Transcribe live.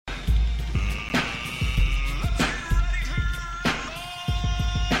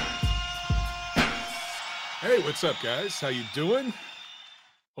Hey, what's up, guys? How you doing?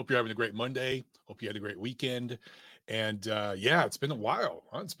 Hope you're having a great Monday. Hope you had a great weekend. And yeah, it's been a while.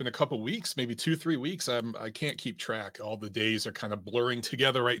 Huh? It's been a couple weeks, maybe 2, 3 weeks. I can't keep track. All the days are kind of blurring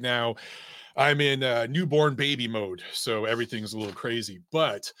together right now. I'm in newborn baby mode, so everything's a little crazy.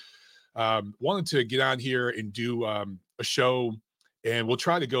 But wanted to get on here and do a show, and we'll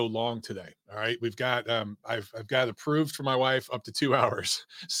try to go long today. All right, we've got I've got approved for my wife up to 2 hours.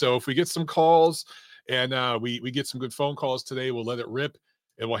 So if we get some calls and we get some good phone calls today, we'll let it rip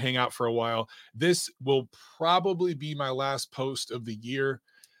and we'll hang out for a while. This will probably be my last post of the year.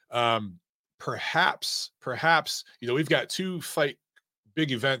 Um, perhaps we've got two fight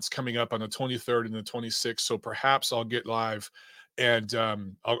big events coming up on the 23rd and the 26th. So perhaps I'll get live and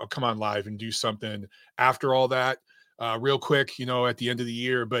I'll come on live and do something after all that. Real quick, at the end of the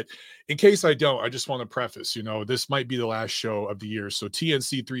year. But in case I don't, I just want to preface, this might be the last show of the year. So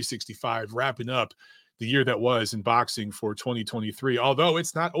TNC 365 wrapping up the year that was in boxing for 2023. Although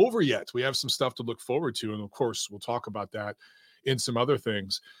it's not over yet, we have some stuff to look forward to. And of course, we'll talk about that in some other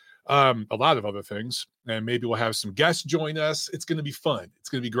things, a lot of other things. And maybe we'll have some guests join us. It's going to be fun. It's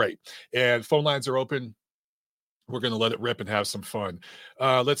going to be great. And phone lines are open. We're going to let it rip and have some fun.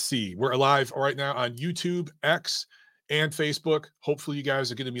 Let's see. We're live right now on YouTube, X, and Facebook. Hopefully, you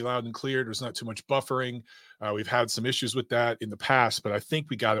guys are going to be loud and clear. There's not too much buffering. We've had some issues with that in the past, but I think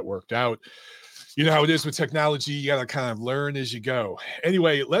we got it worked out. You know how it is with technology. You got to kind of learn as you go.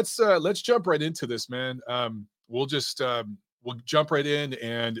 Anyway, let's jump right into this, man. We'll jump right in.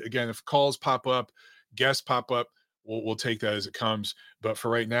 And again, if calls pop up, guests pop up, we'll take that as it comes. But for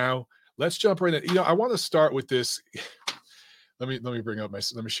right now, let's jump right in. I want to start with this. Let me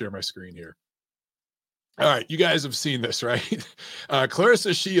share my screen here. All right, you guys have seen this, right?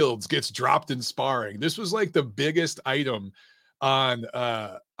 Clarissa Shields gets dropped in sparring. This was like the biggest item on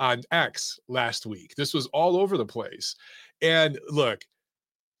X last week. This was all over the place. And look,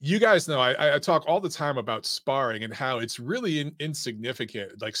 you guys know I talk all the time about sparring and how it's really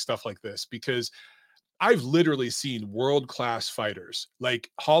insignificant, like stuff like this, because I've literally seen world-class fighters,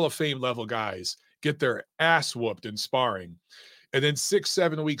 like Hall of Fame level guys, get their ass whooped in sparring. And then 6,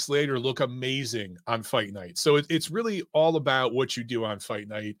 7 weeks later, look amazing on fight night. So it's really all about what you do on fight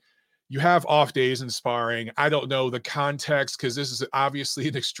night. You have off days in sparring. I don't know the context because this is obviously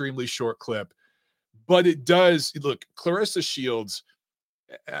an extremely short clip, but it does. Look, Clarissa Shields,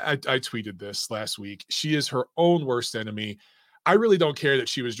 I tweeted this last week. She is her own worst enemy. I really don't care that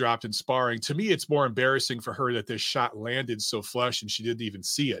she was dropped in sparring. To me, it's more embarrassing for her that this shot landed so flush and she didn't even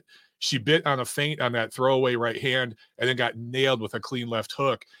see it. She bit on a feint on that throwaway right hand and then got nailed with a clean left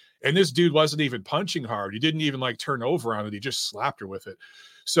hook. And this dude wasn't even punching hard. He didn't even turn over on it. He just slapped her with it.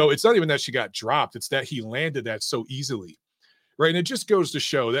 So it's not even that she got dropped. It's that he landed that so easily. Right. And it just goes to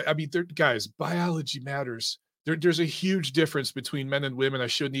show that, guys, biology matters. There's a huge difference between men and women. I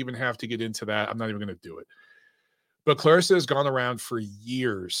shouldn't even have to get into that. I'm not even going to do it. But Clarissa has gone around for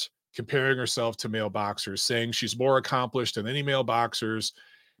years comparing herself to male boxers, saying she's more accomplished than any male boxers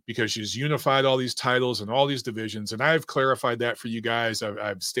because she's unified all these titles and all these divisions. And I've clarified that for you guys.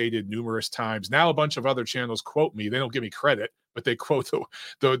 I've stated numerous times. Now a bunch of other channels quote me. They don't give me credit, but they quote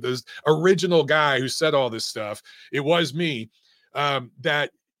the original guy who said all this stuff. It was me.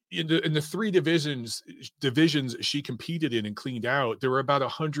 That in the three divisions she competed in and cleaned out, there were about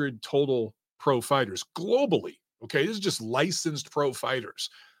 100 total pro fighters globally. Okay, this is just licensed pro fighters,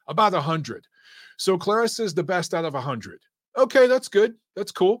 about 100. So Clarissa is the best out of 100. Okay, that's good.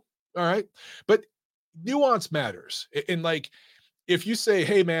 That's cool. All right. But nuance matters. And if you say,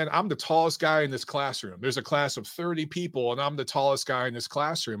 hey, man, I'm the tallest guy in this classroom, there's a class of 30 people and I'm the tallest guy in this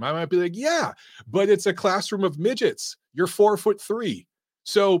classroom, I might be like, yeah, but it's a classroom of midgets. You're 4'3".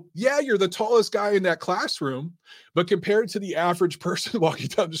 So, yeah, you're the tallest guy in that classroom, but compared to the average person walking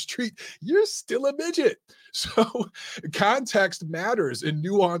down the street, you're still a midget. So context matters and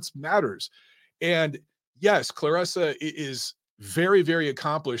nuance matters. And yes, Clarissa is very, very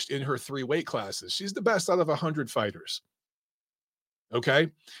accomplished in her 3 weight classes. She's the best out of 100 fighters. Okay.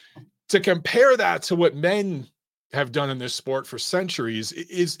 To compare that to what men have done in this sport for centuries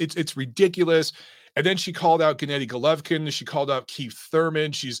it's ridiculous. And then she called out Gennady Golovkin. She called out Keith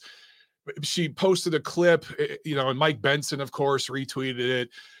Thurman. She posted a clip, and Mike Benson, of course, retweeted it.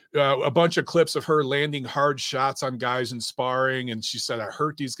 A bunch of clips of her landing hard shots on guys in sparring. And she said, I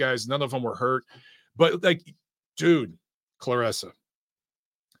hurt these guys. None of them were hurt. But dude, Clarissa,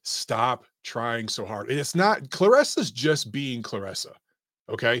 stop trying so hard. And it's not, Clarissa's just being Clarissa.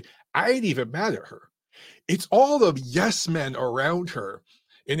 Okay. I ain't even mad at her. It's all the yes men around her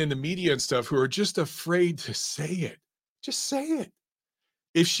and in the media and stuff who are just afraid to say it. Just say it.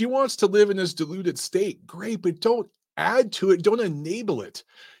 If she wants to live in this diluted state, great, but don't add to it. Don't enable it.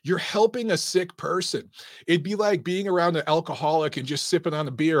 You're helping a sick person. It'd be like being around an alcoholic and just sipping on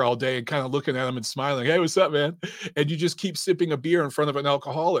a beer all day and kind of looking at them and smiling. Hey, what's up, man? And you just keep sipping a beer in front of an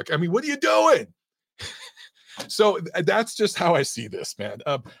alcoholic. I mean, what are you doing? So that's just how I see this, man.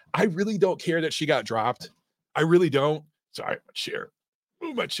 I really don't care that she got dropped. I really don't. Sorry, my chair.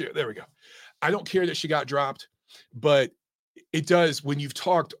 Move my chair. There we go. I don't care that she got dropped, but it does when you've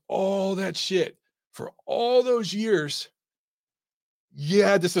talked all that shit for all those years.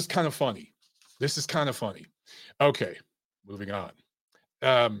 Yeah, this is kind of funny. This is kind of funny. Okay, moving on.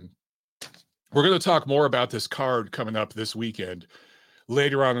 We're going to talk more about this card coming up this weekend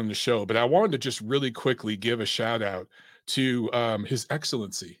later on in the show, but I wanted to just really quickly give a shout out to His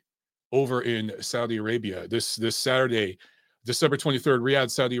Excellency over in Saudi Arabia this Saturday, December 23rd,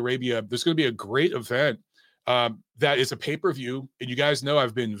 Riyadh, Saudi Arabia. There's going to be a great event that is a pay-per-view, and you guys know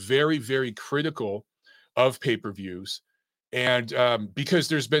I've been very, very critical of pay-per-views, and because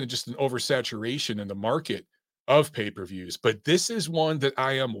there's been just an oversaturation in the market of pay-per-views, but this is one that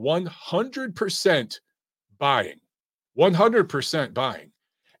I am 100% buying. 100% buying.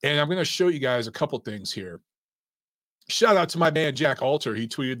 And I'm going to show you guys a couple things here. Shout out to my man, Jack Alter. He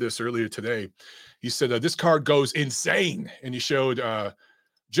tweeted this earlier today. He said, this card goes insane. And he showed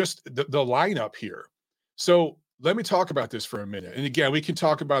just the lineup here. So let me talk about this for a minute. And again, we can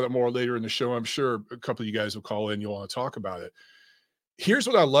talk about it more later in the show. I'm sure a couple of you guys will call in. You'll want to talk about it. Here's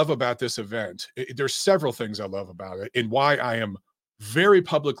what I love about this event. There's several things I love about it and why I am very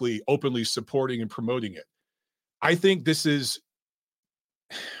publicly, openly supporting and promoting it. I think this is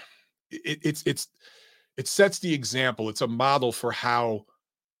it sets the example. It's a model for how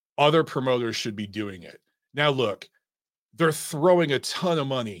other promoters should be doing it. Now, look, they're throwing a ton of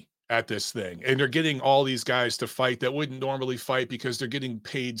money at this thing, and they're getting all these guys to fight that wouldn't normally fight because they're getting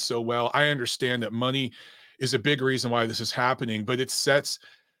paid so well. I understand that money is a big reason why this is happening, but it sets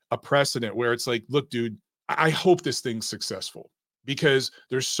a precedent where it's like, look, dude, I hope this thing's successful because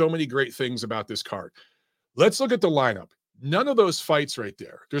there's so many great things about this card. Let's look at the lineup. None of those fights right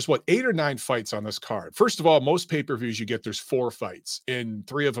there. There's 8 or 9 fights on this card. First of all, most pay-per-views you get, there's 4 fights and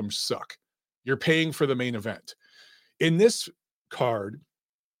 3 of them suck. You're paying for the main event. In this card,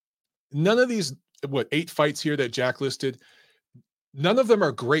 none of these, 8 fights here that Jack listed, none of them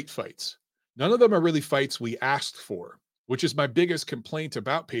are great fights. None of them are really fights we asked for, which is my biggest complaint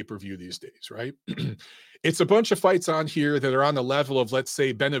about pay-per-view these days, right? It's a bunch of fights on here that are on the level of, let's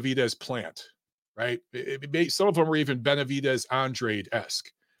say, Benavidez Plant. Right? Some of them are even Benavidez Andrade-esque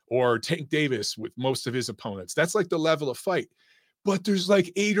or Tank Davis with most of his opponents. That's like the level of fight. But there's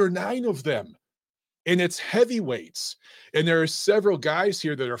 8 or 9 of them. And it's heavyweights. And there are several guys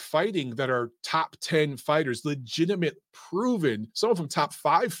here that are fighting that are top 10 fighters, legitimate, proven, some of them top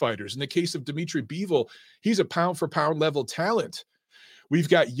 5 fighters. In the case of Dimitri Bivol, he's a pound-for-pound level talent. We've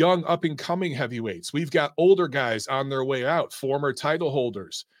got young up-and-coming heavyweights. We've got older guys on their way out, former title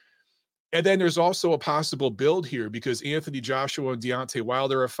holders. And then there's also a possible build here because Anthony Joshua and Deontay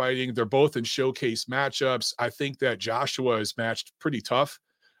Wilder are fighting. They're both in showcase matchups. I think that Joshua is matched pretty tough.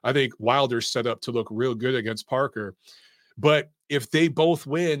 I think Wilder's set up to look real good against Parker. But if they both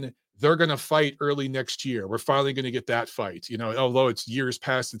win, they're going to fight early next year. We're finally going to get that fight. Although it's years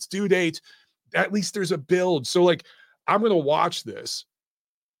past its due date, at least there's a build. So, I'm going to watch this.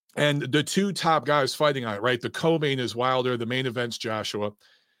 And the 2 top guys fighting on it, right? The co-main is Wilder. The main event's Joshua.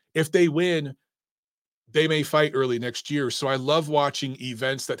 If they win, they may fight early next year. So I love watching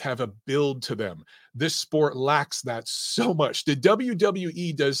events that have a build to them. This sport lacks that so much. The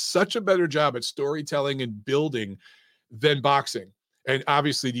WWE does such a better job at storytelling and building than boxing. And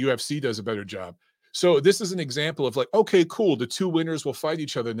obviously the UFC does a better job. So this is an example of okay, cool. The 2 winners will fight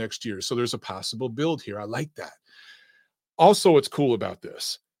each other next year. So there's a possible build here. I like that. Also, what's cool about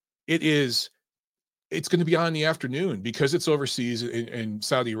this, it's going to be on in the afternoon because it's overseas in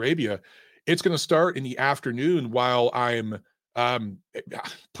Saudi Arabia. It's going to start in the afternoon while I'm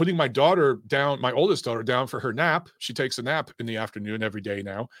putting my daughter down, my oldest daughter down for her nap. She takes a nap in the afternoon every day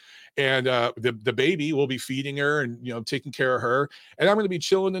now. And the baby will be feeding her and, taking care of her. And I'm going to be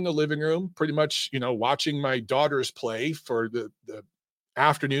chilling in the living room, pretty much, watching my daughters play for the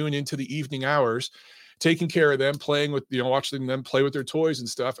afternoon into the evening hours, taking care of them, playing with, watching them play with their toys and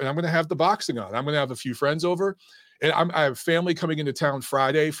stuff. And I'm going to have the boxing on. I'm going to have a few friends over, and I have family coming into town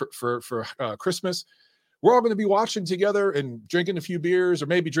Friday for Christmas. We're all going to be watching together and drinking a few beers or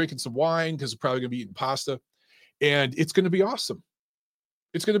maybe drinking some wine because we're probably going to be eating pasta. And it's going to be awesome.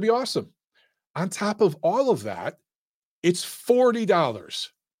 It's going to be awesome. On top of all of that, it's $40.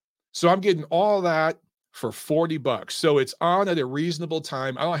 So I'm getting all that for $40. So it's on at a reasonable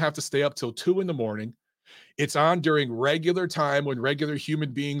time. I don't have to stay up till 2 in the morning. It's on during regular time when regular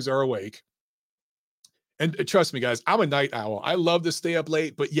human beings are awake. And trust me, guys, I'm a night owl. I love to stay up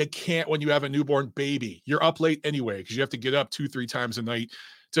late, but you can't when you have a newborn baby. You're up late anyway because you have to get up 2-3 times a night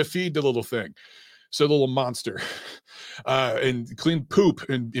to feed the little thing. So the little monster and clean poop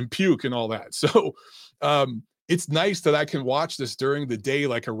and puke and all that. So it's nice that I can watch this during the day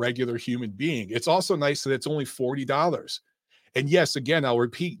like a regular human being. It's also nice that it's only $40. And yes, again, I'll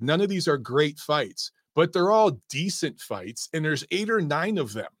repeat, none of these are great fights, but they're all decent fights. And there's 8 or 9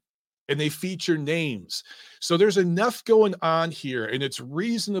 of them. And they feature names. So there's enough going on here, and it's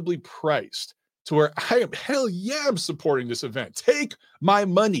reasonably priced to where I'm supporting this event. Take my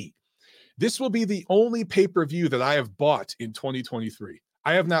money. This will be the only pay-per-view that I have bought in 2023.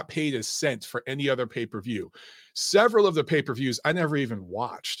 I have not paid a cent for any other pay-per-view. Several of the pay-per-views I never even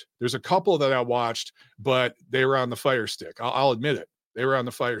watched. There's a couple that I watched, but they were on the Fire Stick. I'll admit it. They were on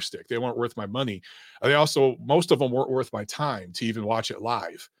the Fire Stick. They weren't worth my money. Most of them weren't worth my time to even watch it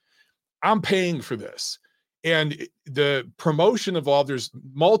live. I'm paying for this. And the promotion involved, there's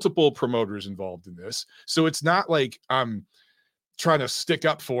multiple promoters involved in this. So it's not like I'm trying to stick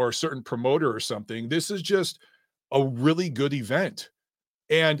up for a certain promoter or something. This is just a really good event.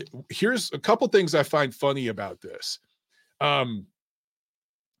 And here's a couple things I find funny about this.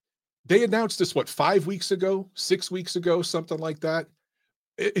 They announced this, 5 weeks ago, 6 weeks ago, something like that.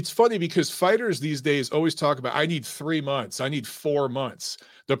 It's funny because fighters these days always talk about, I need 3 months. I need 4 months.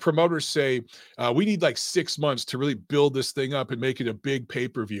 The promoters say, we need like 6 months to really build this thing up and make it a big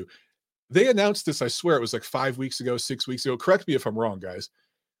pay-per-view. They announced this, I swear it was like 5 weeks ago, 6 weeks ago. Correct me if I'm wrong, guys.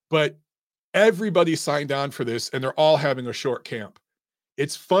 But everybody signed on for this and they're all having a short camp.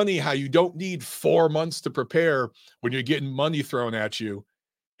 It's funny how you don't need 4 months to prepare when you're getting money thrown at you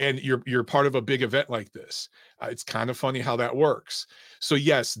and you're part of a big event like this. It's kind of funny how that works. So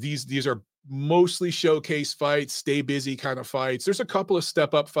yes, these are mostly showcase fights, stay busy kind of fights. There's a couple of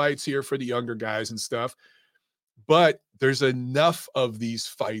step up fights here for the younger guys and stuff, but there's enough of these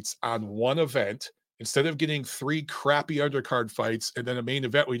fights on one event. Instead of getting 3 crappy undercard fights and then a main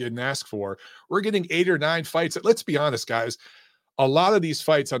event we didn't ask for, we're getting 8 or 9 fights. Let's be honest, guys. A lot of these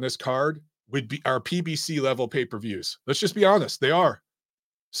fights on this card are PBC level pay-per-views. Let's just be honest. They are.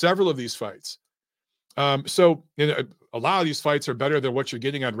 Several of these fights. So a lot of these fights are better than what you're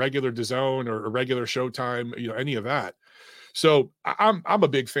getting on regular DAZN or regular Showtime, any of that. So I'm a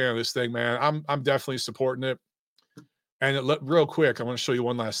big fan of this thing, man. I'm definitely supporting it. And real quick, I want to show you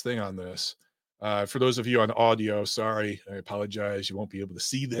one last thing on this. For those of you on audio, sorry, I apologize. You won't be able to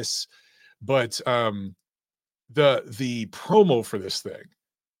see this, but the promo for this thing,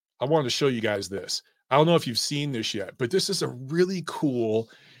 I wanted to show you guys this. I don't know if you've seen this yet, but this is a really cool,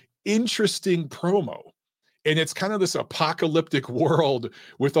 interesting promo. And it's kind of this apocalyptic world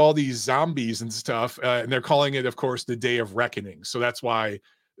with all these zombies and stuff. And they're calling it, of course, the Day of Reckoning. So that's why,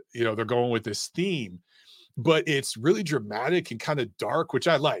 they're going with this theme. But it's really dramatic and kind of dark, which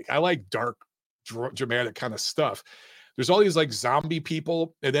I like. I like dark, dramatic kind of stuff. There's all these like zombie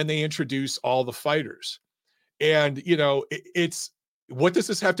people, and then they introduce all the fighters. And, it's, what does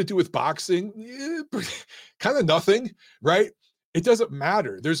this have to do with boxing? Kind of nothing, right? It doesn't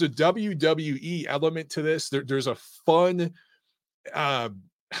matter. There's a WWE element to this. There's a fun, I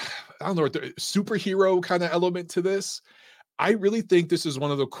don't know, superhero kind of element to this. I really think this is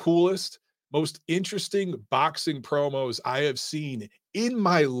one of the coolest, most interesting boxing promos I have seen in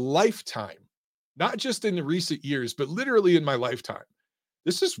my lifetime. Not just in the recent years, but literally in my lifetime.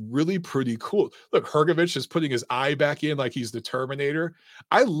 This is really pretty cool. Look, Hrgović is putting his eye back in like he's the Terminator.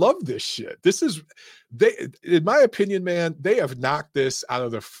 I love this shit. In my opinion, man, they have knocked this out of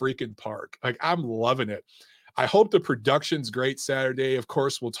the freaking park. Like, I'm loving it. I hope the production's great Saturday. Of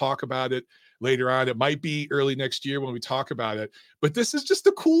course, we'll talk about it later on. It might be early next year when we talk about it, but this is just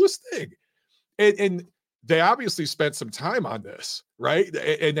the coolest thing. And they obviously spent some time on this, right?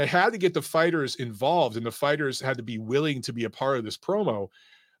 And they had to get the fighters involved, and the fighters had to be willing to be a part of this promo,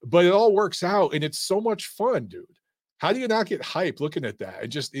 but it all works out, and it's so much fun, dude. How do you not get hype looking at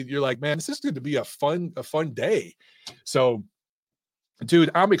that? You're like, man, this is going to be a fun day. So, dude,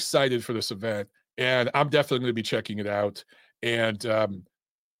 I'm excited for this event, and I'm definitely going to be checking it out. And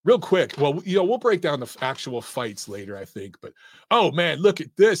real quick, well, we'll break down the actual fights later, I think. But, oh, man, look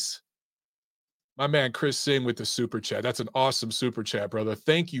at this. My man, Chris Singh with the super chat. That's an awesome super chat, brother.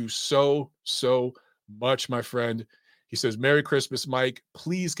 Thank you so, so much, my friend. He says, Merry Christmas, Mike.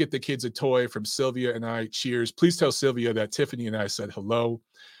 Please get the kids a toy from Sylvia and I. Cheers. Please tell Sylvia that Tiffany and I said hello.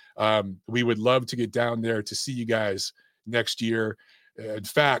 We would love to get down there to see you guys next year. In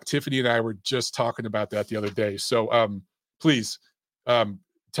fact, Tiffany and I were just talking about that the other day. So please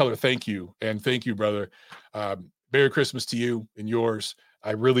tell her thank you. And thank you, brother. Merry Christmas to you and yours.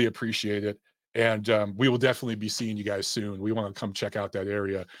 I really appreciate it. And we will definitely be seeing you guys soon. We want to come check out that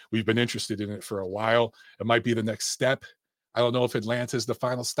area. We've been interested in it for a while. It might be the next step. I don't know if Atlanta is the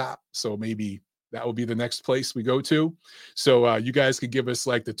final stop. So maybe that will be the next place we go to. So you guys could give us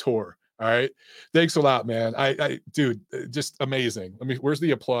like the tour. All right. Thanks a lot, man. Dude, just amazing. Where's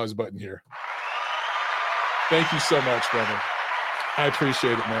the applause button here? Thank you so much, brother. I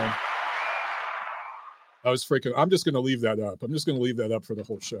appreciate it, man. I'm just going to leave that up. I'm just going to leave that up for the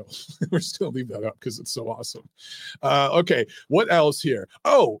whole show. We're just going to leave that up because it's so awesome. Okay. What else here?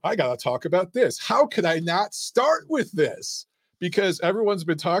 Oh, I got to talk about this. How could I not start with this? Because everyone's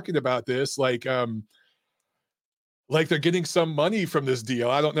been talking about this like they're getting some money from this deal.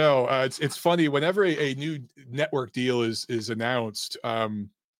 I don't know. It's funny whenever a new network deal is announced.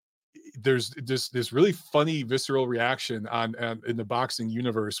 There's this really funny visceral reaction in the boxing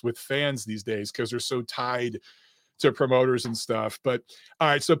universe with fans these days because they're so tied to promoters and stuff. But all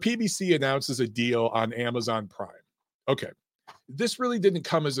right, so PBC announces a deal on Amazon Prime. Okay, this really didn't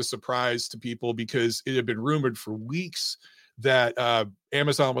come as a surprise to people because it had been rumored for weeks that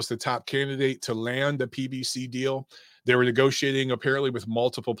Amazon was the top candidate to land the PBC deal. They were negotiating apparently with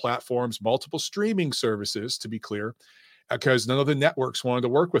multiple platforms, multiple streaming services, to be clear, because none of the networks wanted to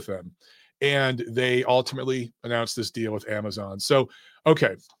work with them. And they ultimately announced this deal with Amazon. So,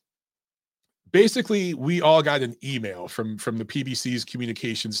 okay. Basically, we all got an email from the PBC's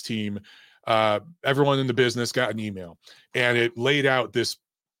communications team. Everyone in the business got an email, and it laid out this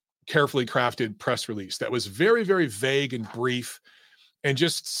carefully crafted press release that was very, very vague and brief and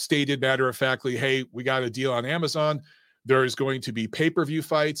just stated matter-of-factly, hey, we got a deal on Amazon. There is going to be pay-per-view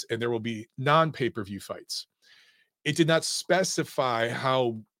fights and there will be non-pay-per-view fights. It did not specify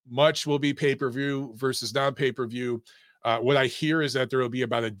how much will be pay-per-view versus non-pay-per-view. What I hear is that there will be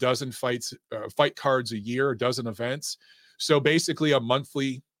about a dozen fight cards a year, a dozen events. So basically a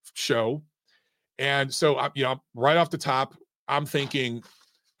monthly show. And so, right off the top, I'm thinking,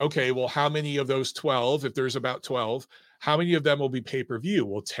 okay, well, how many of those 12, if there's about 12, how many of them will be pay-per-view?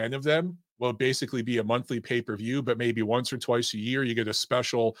 Well, 10 of them will basically be a monthly pay-per-view, but maybe once or twice a year, you get a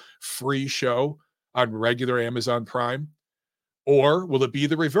special free show on regular Amazon Prime. Or will it be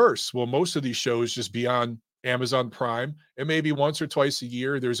the reverse? Will most of these shows just be on Amazon Prime and maybe once or twice a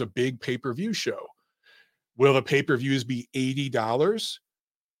year, there's a big pay-per-view show? Will the pay-per-views be $80?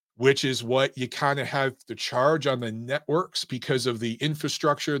 Which is what you kind of have to charge on the networks because of the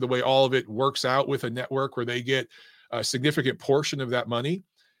infrastructure, the way all of it works out with a network where they get a significant portion of that money.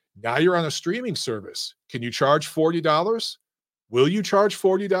 Now you're on a streaming service. Can you charge $40? Will you charge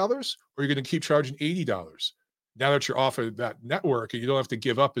 $40? Or are you going to keep charging $80? Now that you're off of that network and you don't have to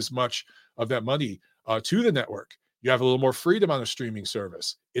give up as much of that money to the network, you have a little more freedom on a streaming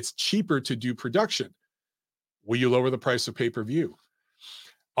service. It's cheaper to do production. Will you lower the price of pay-per-view?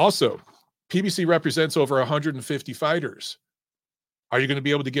 Also, PBC represents over 150 fighters. Are you going to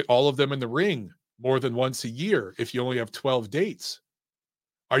be able to get all of them in the ring more than once a year if you only have 12 dates?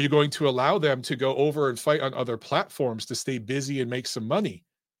 Are you going to allow them to go over and fight on other platforms to stay busy and make some money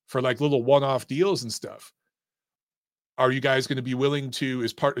for like little one-off deals and stuff? Are you guys going to be willing to,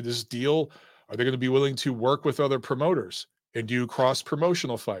 as part of this deal, are they going to be willing to work with other promoters and do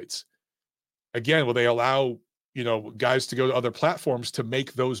cross-promotional fights? Again, will they allow guys to go to other platforms to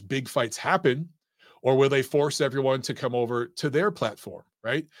make those big fights happen, or will they force everyone to come over to their platform,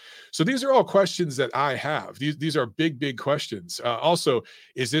 right? So these are all questions that I have. These are big, big questions. Also,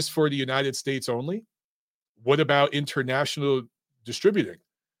 is this for the United States only? What about international distributing,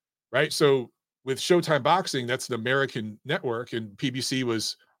 right? So with Showtime Boxing, that's an American network, and PBC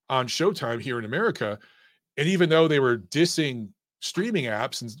was on Showtime here in America. And even though they were dissing streaming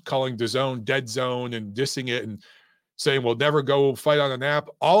apps and calling DAZN dead zone and dissing it and saying we'll never go fight on an app,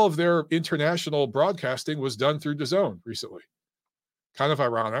 all of their international broadcasting was done through DAZN recently. Kind of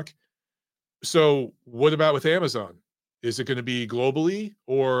ironic. So what about with Amazon? Is it going to be globally,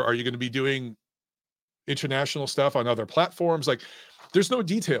 or are you going to be doing international stuff on other platforms? Like, there's no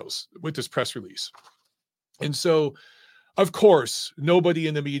details with this press release. And so, of course, nobody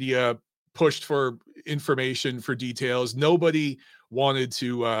in the media pushed for information, for details. Nobody wanted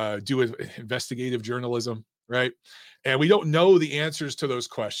to do investigative journalism, right? And we don't know the answers to those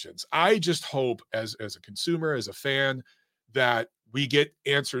questions. I just hope as a consumer, as a fan, that we get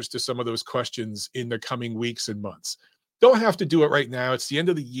answers to some of those questions in the coming weeks and months. Don't have to do it right now. It's the end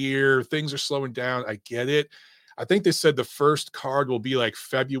of the year. Things are slowing down. I get it. I think they said the first card will be like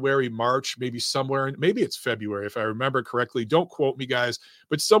February, March, maybe somewhere in, maybe it's February if I remember correctly. Don't quote me, guys,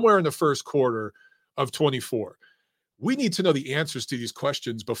 but somewhere in the first quarter of 24. We need to know the answers to these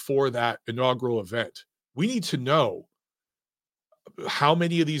questions before that inaugural event. We need to know how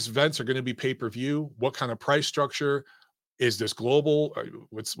many of these events are going to be pay-per-view, what kind of price structure, is this global,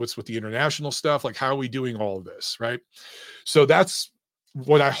 what's with the international stuff, like how are we doing all of this, right? So that's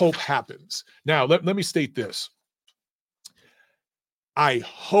what I hope happens. Now, let me state this. I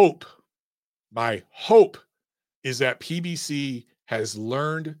hope, my hope is that PBC has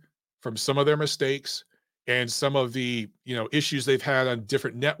learned from some of their mistakes and some of the, issues they've had on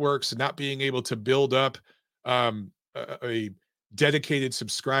different networks and not being able to build up a dedicated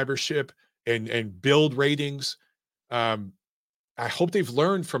subscribership and build ratings. I hope they've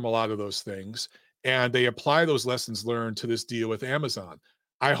learned from a lot of those things and they apply those lessons learned to this deal with Amazon.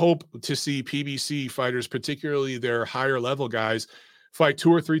 I hope to see PBC fighters, particularly their higher level guys, fight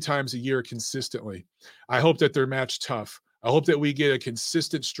 2 or 3 times a year consistently. I hope that they're match tough. I hope that we get a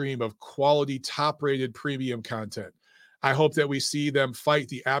consistent stream of quality, top-rated premium content. I hope that we see them fight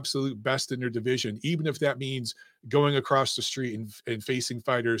the absolute best in their division, even if that means going across the street and facing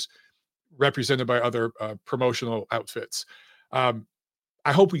fighters represented by other promotional outfits. I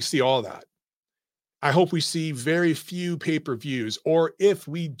hope we see all that. I hope we see very few pay-per-views, or if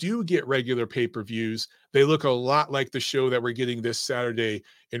we do get regular pay-per-views, they look a lot like the show that we're getting this Saturday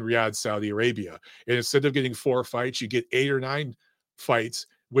in Riyadh, Saudi Arabia. And instead of getting 4 fights, you get 8 or 9 fights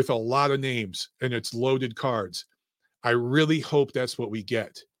with a lot of names and it's loaded cards. I really hope that's what we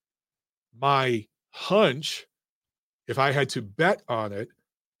get. My hunch, if I had to bet on it,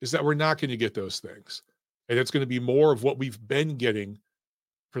 is that we're not going to get those things. And it's going to be more of what we've been getting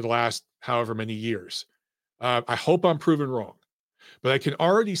for the last however many years. I hope I'm proven wrong, but I'm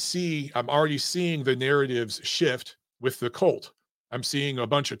already seeing the narratives shift with the Colt. I'm seeing a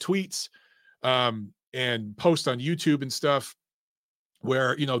bunch of tweets and posts on YouTube and stuff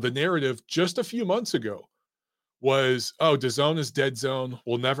where, the narrative just a few months ago was, oh, DAZN is dead zone.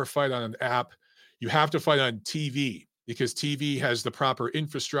 We'll never fight on an app. You have to fight on TV because TV has the proper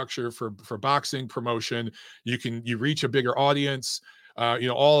infrastructure for boxing promotion. You reach a bigger audience.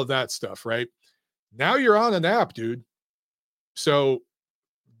 All of that stuff, right? Now you're on an app, dude. So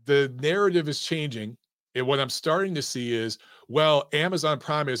the narrative is changing. And what I'm starting to see is, well, Amazon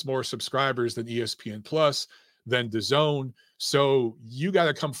Prime has more subscribers than ESPN Plus, than DAZN. So you got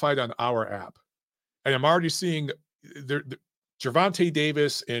to come fight on our app. And I'm already seeing Gervonta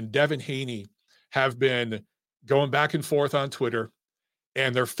Davis and Devin Haney have been going back and forth on Twitter,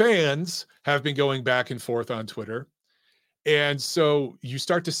 and their fans have been going back and forth on Twitter. And so you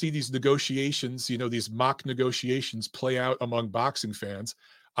start to see these negotiations, these mock negotiations play out among boxing fans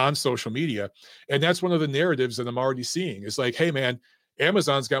on social media. And that's one of the narratives that I'm already seeing. It's like, hey, man,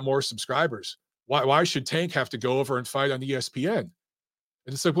 Amazon's got more subscribers. Why should Tank have to go over and fight on ESPN?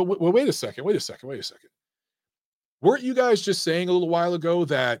 And it's like, well, wait a second. Weren't you guys just saying a little while ago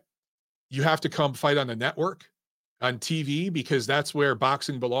that you have to come fight on a network, on TV, because that's where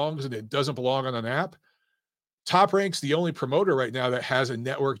boxing belongs and it doesn't belong on an app? Top Rank's the only promoter right now that has a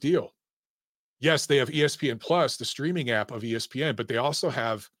network deal. Yes, they have ESPN Plus, the streaming app of ESPN, but they're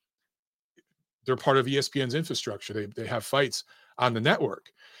part of ESPN's infrastructure. They have fights on the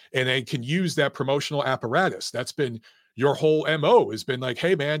network and they can use that promotional apparatus. That's been your whole MO, has been like,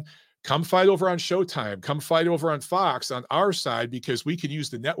 hey man, come fight over on Showtime, come fight over on Fox on our side because we can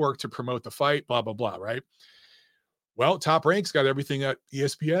use the network to promote the fight, blah, blah, blah, right? Well, Top Rank's got everything at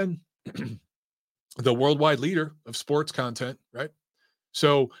ESPN. The worldwide leader of sports content, right?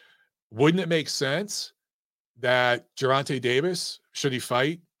 So wouldn't it make sense that Gervonta Davis, should he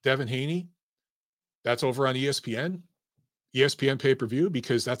fight Devin Haney, that's over on ESPN pay-per-view,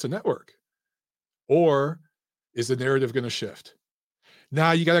 because that's a network? Or is the narrative going to shift?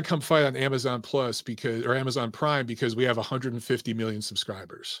 Now you got to come fight on Amazon Plus or Amazon Prime because we have 150 million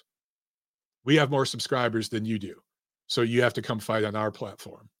subscribers. We have more subscribers than you do. So you have to come fight on our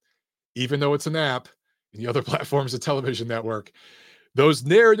platform. Even though it's an app and the other platform's a television network, those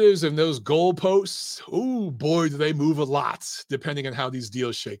narratives and those goalposts, oh boy, do they move a lot depending on how these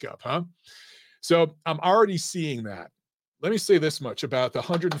deals shake up, huh? So I'm already seeing that. Let me say this much about the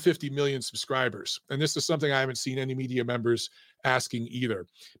 150 million subscribers. And this is something I haven't seen any media members asking either,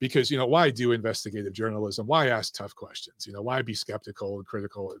 because, why do investigative journalism? Why ask tough questions? Why be skeptical and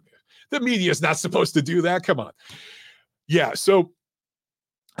critical? The media is not supposed to do that. Come on. Yeah. So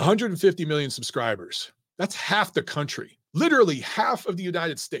 150 million subscribers. That's half the country, literally half of the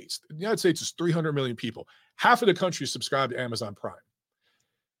United States. The United States is 300 million people. Half of the country subscribed to Amazon Prime.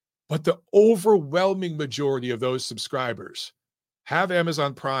 But the overwhelming majority of those subscribers have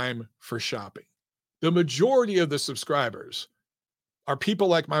Amazon Prime for shopping. The majority of the subscribers are people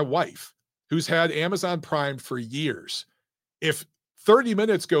like my wife, who's had Amazon Prime for years. If 30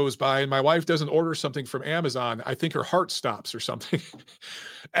 minutes goes by and my wife doesn't order something from Amazon, I think her heart stops or something.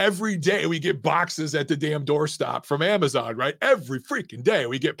 Every day we get boxes at the damn doorstop from Amazon, right? Every freaking day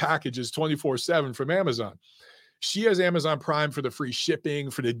we get packages 24/7 from Amazon. She has Amazon Prime for the free shipping,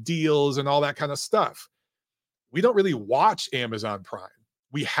 for the deals, and all that kind of stuff. We don't really watch Amazon Prime.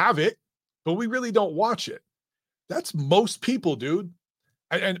 We have it, but we really don't watch it. That's most people, dude.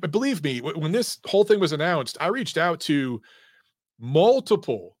 And believe me, when this whole thing was announced, I reached out to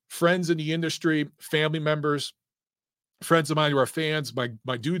multiple friends in the industry, family members, friends of mine who are fans,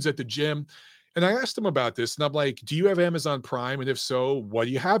 my dudes at the gym. And I asked them about this, and I'm like, do you have Amazon Prime? And if so, what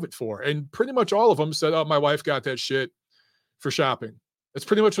do you have it for? And pretty much all of them said, oh, my wife got that shit for shopping. That's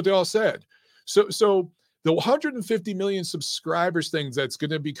pretty much what they all said. So the 150 million subscribers thing that's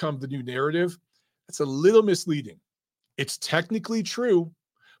going to become the new narrative, that's a little misleading. It's technically true,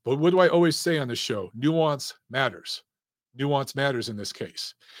 but what do I always say on the show? Nuance matters. Nuance matters in this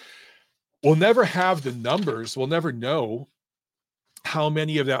case. We'll never have the numbers. We'll never know how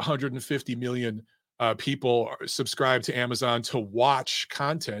many of that 150 million people are subscribed to Amazon to watch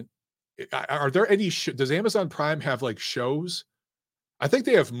content. Are there any, does Amazon Prime have like shows? I think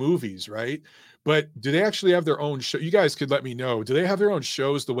they have movies, right? But do they actually have their own show? You guys could let me know. Do they have their own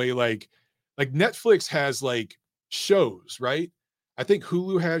shows the way like Netflix has like shows, right? I think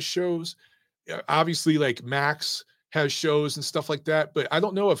Hulu has shows. Obviously, like Max has shows and stuff like that. But I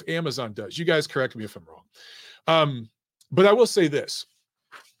don't know if Amazon does. You guys correct me if I'm wrong. But I will say this: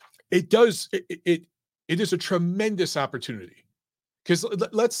 it is a tremendous opportunity, because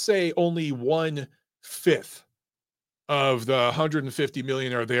let's say only 1/5 of the 150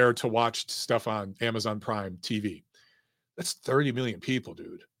 million are there to watch stuff on Amazon Prime TV. That's 30 million people,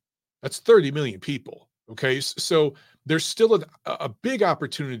 dude. That's 30 million people. Okay. So there's still a big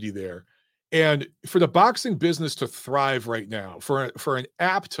opportunity there. And for the boxing business to thrive right now, for an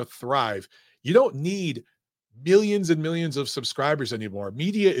app to thrive, you don't need millions and millions of subscribers anymore.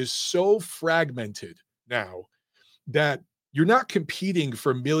 Media is so fragmented now that you're not competing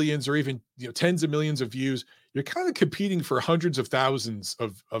for millions or even tens of millions of views. You're kind of competing for hundreds of thousands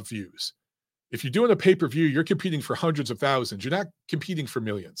of views. If you're doing a pay-per-view, you're competing for hundreds of thousands. You're not competing for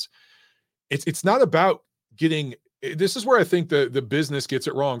millions. It's not about getting, this is where I think the business gets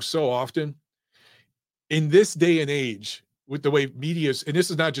it wrong so often. In this day and age, with the way media is, and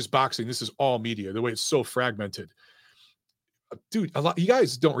this is not just boxing, this is all media, the way it's so fragmented. Dude, you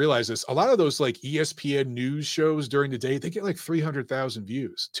guys don't realize this. A lot of those like ESPN news shows during the day, they get like 300,000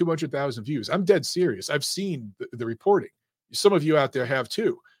 views, 200,000 views. I'm dead serious. I've seen the reporting. Some of you out there have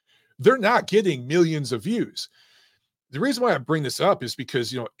too. They're not getting millions of views. The reason why I bring this up is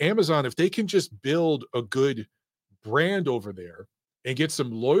because, Amazon, if they can just build a good brand over there and get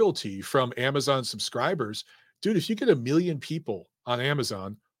some loyalty from Amazon subscribers, dude, if you get 1 million people on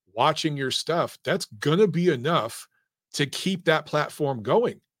Amazon watching your stuff, that's going to be enough to keep that platform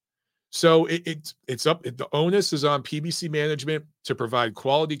going. So it's up. The onus is on PBC management to provide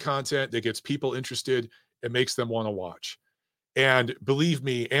quality content that gets people interested and makes them want to watch. And believe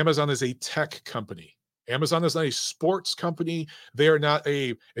me, Amazon is a tech company. Amazon is not a sports company. They are not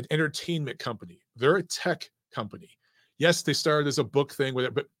an entertainment company. They're a tech company. Yes, they started as a book thing with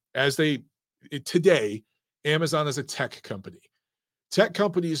it, but today, Amazon is a tech company. Tech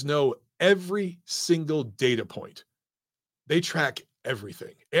companies know every single data point. They track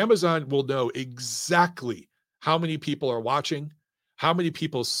everything. Amazon will know exactly how many people are watching, how many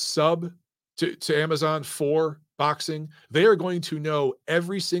people sub to Amazon for boxing. They are going to know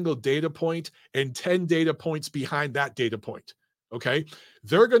every single data point and 10 data points behind that data point. Okay.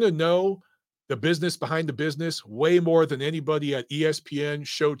 They're going to know the business behind the business way more than anybody at ESPN,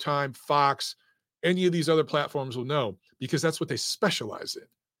 Showtime, Fox, any of these other platforms will know, because that's what they specialize in.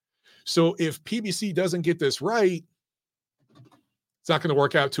 So if PBC doesn't get this right, it's not going to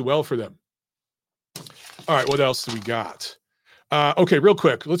work out too well for them. All right, what else do we got? Okay, real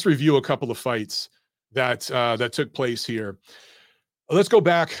quick, let's review a couple of fights that took place here. Let's go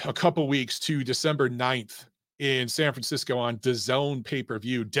back a couple weeks to December 9th in San Francisco on DAZN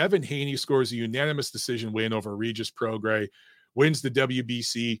pay-per-view. Devin Haney scores a unanimous decision win over Regis Prograis, wins the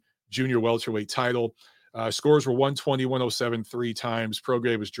WBC junior welterweight title. Scores were 120, 107 3 times.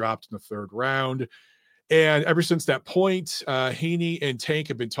 Prograis was dropped in the third round. And ever since that point, Haney and Tank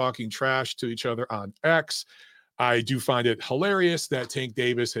have been talking trash to each other on X. I do find it hilarious that Tank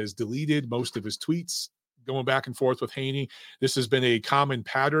Davis has deleted most of his tweets going back and forth with Haney. This has been a common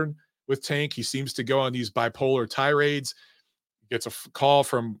pattern with Tank. He seems to go on these bipolar tirades, gets a call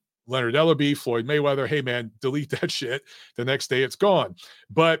from Leonard Ellerbe, Floyd Mayweather, hey man, delete that shit. The next day it's gone.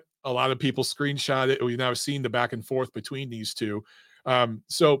 But a lot of people screenshot it. We've now seen the back and forth between these two.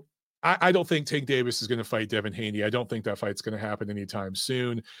 So I don't think Tank Davis is going to fight Devin Haney. I don't think that fight's going to happen anytime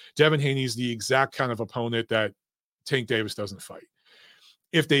soon. Devin Haney is the exact kind of opponent that Tank Davis doesn't fight.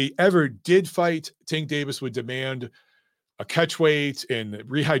 If they ever did fight, Tank Davis would demand a catch weight and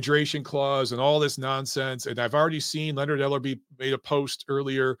rehydration clause and all this nonsense. And I've already seen Leonard Ellerbe made a post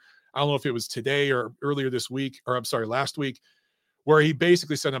earlier. I don't know if it was today or earlier this week, or I'm sorry, last week, where he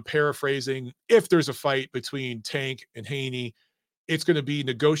basically said, I'm paraphrasing, if there's a fight between Tank and Haney, it's going to be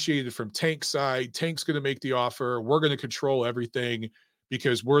negotiated from Tank's side. Tank's going to make the offer. We're going to control everything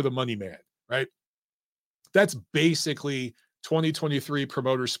because we're the money man, right? That's basically 2023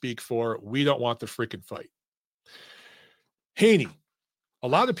 promoters speak for, we don't want the freaking fight. Haney, a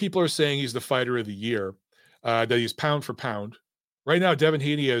lot of people are saying he's the fighter of the year, that he's pound for pound. Right now, Devin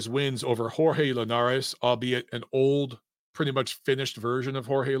Haney has wins over Jorge Linares, albeit an old, pretty much finished version of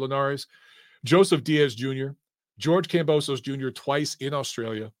Jorge Linares, Joseph Diaz Jr., George Kambosos Jr. twice in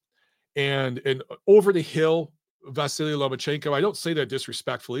Australia, and over the hill, Vasily Lomachenko. I don't say that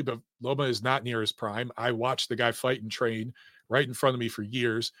disrespectfully, but Loma is not near his prime. I watched the guy fight and train right in front of me for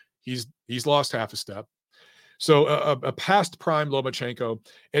years. He's lost half a step. So a past prime Lomachenko,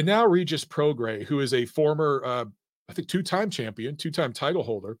 and now Regis Prograis, who is a former, I think, two-time champion, two-time title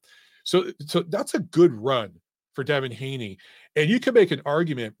holder. So that's a good run for Devin Haney. And you can make an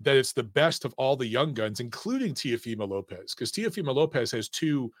argument that it's the best of all the young guns, including Teofimo Lopez, because Teofimo Lopez has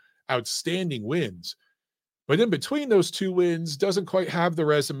two outstanding wins. But in between those two wins, doesn't quite have the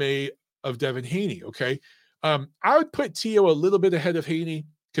resume of Devin Haney, okay? I would put Teo a little bit ahead of Haney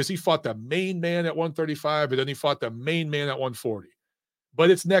because he fought the main man at 135, and then he fought the main man at 140.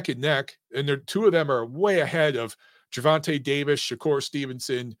 But it's neck and neck, and two of them are way ahead of Gervonta Davis, Shakur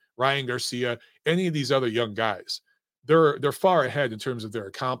Stevenson, Ryan Garcia, any of these other young guys. They're far ahead in terms of their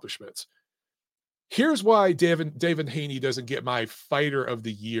accomplishments. Here's why Devin Haney doesn't get my fighter of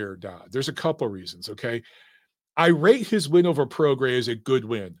the year, Don. There's a couple reasons, okay? I rate his win over Prograis as a good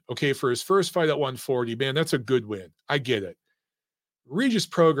win. Okay, for his first fight at 140, man, that's a good win. I get it. Regis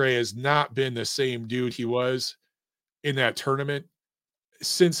Prograis has not been the same dude he was in that tournament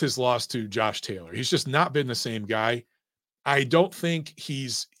since his loss to Josh Taylor. He's just not been the same guy. I don't think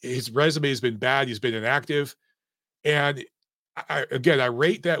his resume has been bad. He's been inactive. And I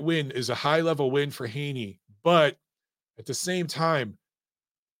rate that win as a high-level win for Haney. But at the same time,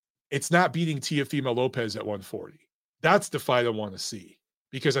 it's not beating Teofimo Lopez at 140. That's the fight I want to see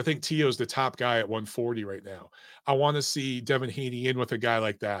because I think Teo's the top guy at 140 right now. I want to see Devin Haney in with a guy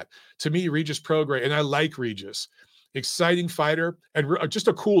like that. To me, Regis Prograis, and I like Regis, exciting fighter and just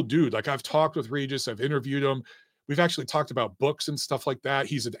a cool dude. Like I've talked with Regis, I've interviewed him. We've actually talked about books and stuff like that.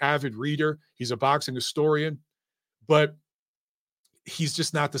 He's an avid reader. He's a boxing historian, but he's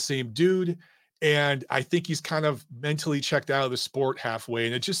just not the same dude. And I think he's kind of mentally checked out of the sport halfway.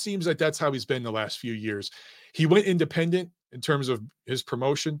 And it just seems like that's how he's been the last few years. He went independent in terms of his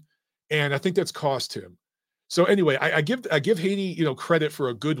promotion, and I think that's cost him. So anyway, I give Haney, credit for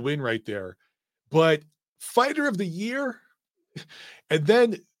a good win right there. But fighter of the year, and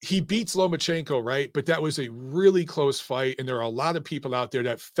then he beats Lomachenko, right? But that was a really close fight, and there are a lot of people out there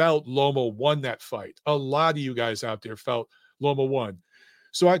that felt Loma won that fight. A lot of you guys out there felt Loma won.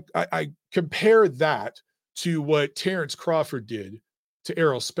 So I compare that to what Terrence Crawford did to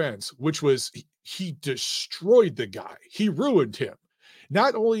Errol Spence, which was he destroyed the guy. He ruined him.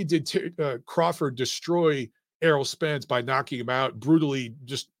 Not only did Crawford destroy Errol Spence by knocking him out, brutally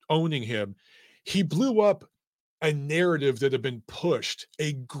just owning him, he blew up a narrative that had been pushed,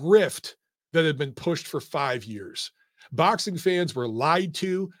 a grift that had been pushed for 5 years. Boxing fans were lied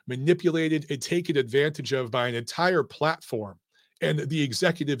to, manipulated, and taken advantage of by an entire platform and the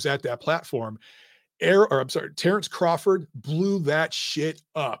executives at that platform. Terrence Crawford blew that shit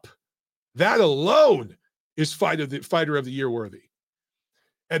up. That alone is fighter of the year worthy.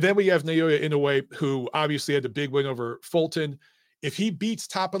 And then we have Naoya Inoue, who obviously had the big win over Fulton. If he beats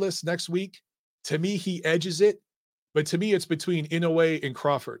Topoulos next week, to me, he edges it. But to me, it's between Inoue and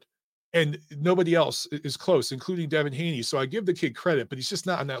Crawford. And nobody else is close, including Devin Haney. So I give the kid credit, but he's just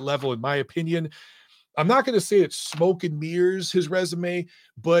not on that level, in my opinion. I'm not going to say it's smoke and mirrors, his resume,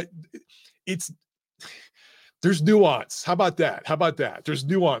 but there's nuance. How about that? There's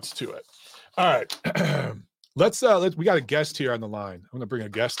nuance to it. All right. We got a guest here on the line. I'm going to bring a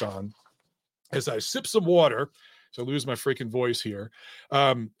guest on as I sip some water So I lose my freaking voice here.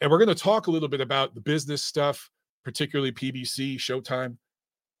 And we're going to talk a little bit about the business stuff, particularly PBC, Showtime,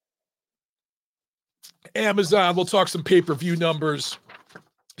 Amazon. We'll talk some pay-per-view numbers.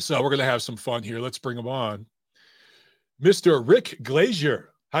 So we're going to have some fun here. Let's bring him on. Mr. Rick Glazier.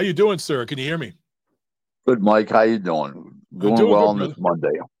 How you doing, sir? Can you hear me? Good, Mike. How you doing? Doing well on this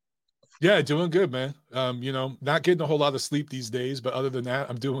Monday. Yeah, doing good, man. Not getting a whole lot of sleep these days, but other than that,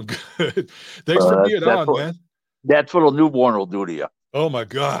 I'm doing good. Thanks for being on, man. That's what a newborn will do to you. Oh my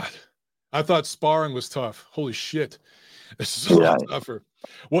God. I thought sparring was tough. Holy shit. It's a lot tougher.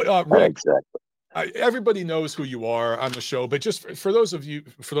 Well, Rick, exactly. Everybody knows who you are on the show, but just for those of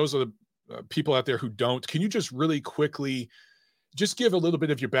the people out there who don't, can you just really quickly just give a little bit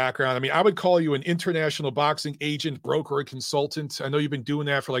of your background? I mean, I would call you an international boxing agent, broker, and consultant. I know you've been doing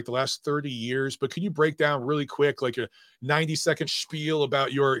that for like the last 30 years, but can you break down really quick, like a 90-second spiel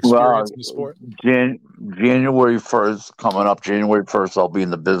about your experience in the sport? January 1st, coming up January 1st, I'll be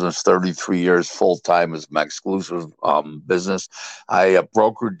in the business 33 years full-time as my exclusive business. I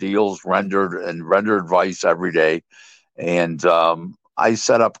broker deals, render advice every day. And I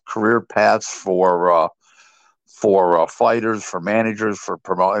set up career paths for fighters, for managers, for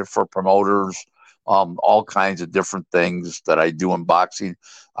promoters, all kinds of different things that I do in boxing.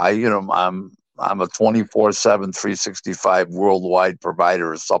 I'm a 24/7, 365 worldwide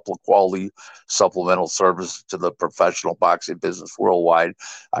provider of quality supplemental service to the professional boxing business worldwide.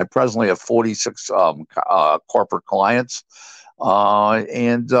 I presently have 46 corporate clients,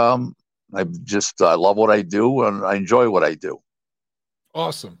 and I love what I do and I enjoy what I do.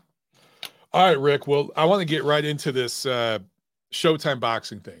 Awesome. All right, Rick. Well, I want to get right into this Showtime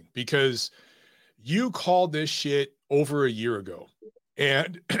boxing thing because you called this shit over a year ago,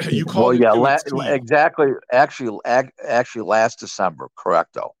 and you called exactly. Actually, last December,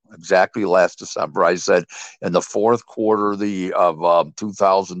 correcto. Exactly last December, I said in the fourth quarter of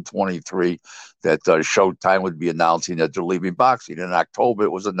 2023 that Showtime would be announcing that they're leaving boxing in October.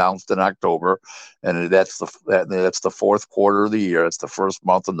 It was announced in October, and that's the fourth quarter of the year. It's the first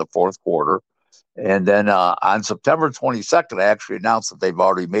month in the fourth quarter. And then on September 22nd, I actually announced that they've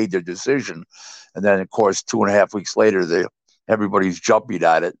already made their decision. And then, of course, 2.5 weeks later, everybody's jumping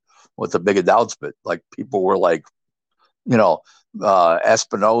at it with a big announcement. Like people were like,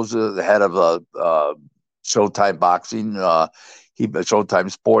 Espinoza, the head of Showtime Boxing, Showtime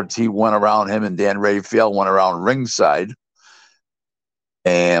Sports, him and Dan Rafael went around ringside,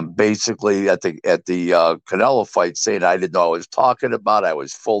 and basically at the Canelo fight, saying I didn't know what I was talking about. I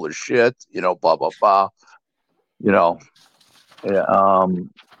was full of shit, blah blah blah,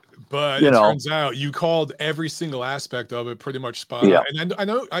 But it turns out you called every single aspect of it pretty much spot on. And I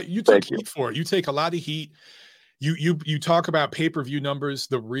know you took heat for it. You take a lot of heat. You talk about pay-per-view numbers,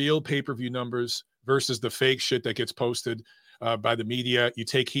 the real pay-per-view numbers versus the fake shit that gets posted by the media. You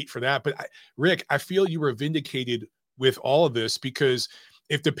take heat for that. But Rick, I feel you were vindicated with all of this because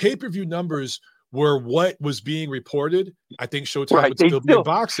if the pay-per-view numbers were what was being reported, I think Showtime would still be in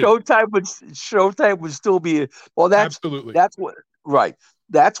boxing. Showtime would still be. Well, that's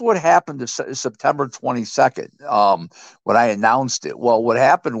what happened to September 22nd when I announced it. Well, what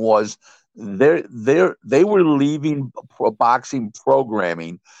happened was they were leaving boxing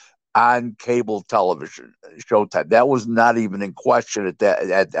programming on cable television, Showtime. That was not even in question at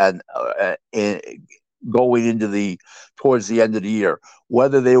that going into towards the end of the year.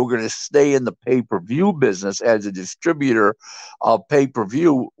 Whether they were going to stay in the pay-per-view business as a distributor of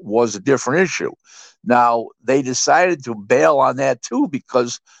pay-per-view was a different issue. Now, they decided to bail on that too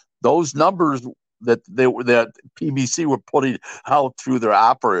because those numbers that PBC were putting out through their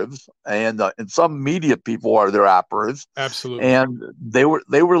operatives, and some media people are their operatives. Absolutely. And they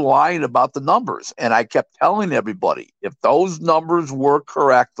were lying about the numbers. And I kept telling everybody, if those numbers were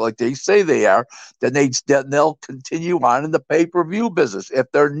correct, like they say they are, then they'll continue on in the pay-per-view business. If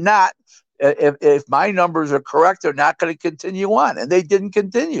they're not, if my numbers are correct, they're not going to continue on. And they didn't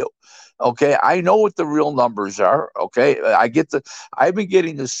continue. Okay, I know what the real numbers are. Okay, I've been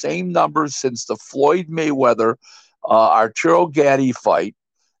getting the same numbers since the Floyd Mayweather Arturo Gatti fight,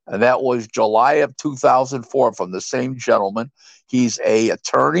 and that was July of 2004 from the same gentleman. He's a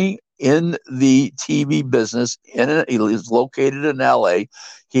attorney in the TV business. He is located in LA.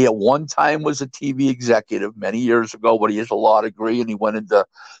 He at one time was a TV executive many years ago, but he has a law degree, and he went into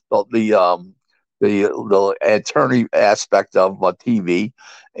the attorney aspect of TV.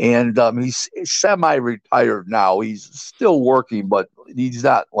 And he's semi-retired now. He's still working, but he's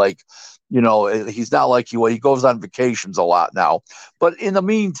not like, he's not like he goes on vacations a lot now. But in the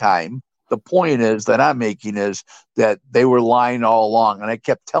meantime, the point is that I'm making is that they were lying all along. And I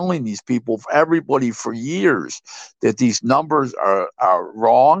kept telling these people, everybody for years, that these numbers are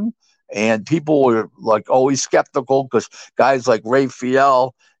wrong. And people were like always skeptical because guys like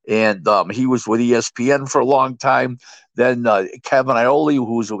Raphael, and he was with ESPN for a long time. Then Kevin Iole,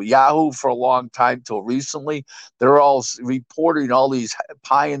 who was with Yahoo for a long time till recently, they're all reporting all these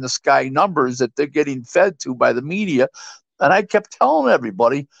pie in the sky numbers that they're getting fed to by the media. And I kept telling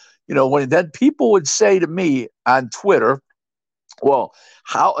everybody, when then people would say to me on Twitter, well,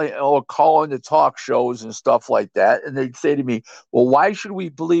 how, or call into talk shows and stuff like that. And they'd say to me, well, why should we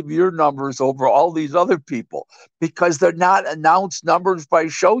believe your numbers over all these other people? Because they're not announced numbers by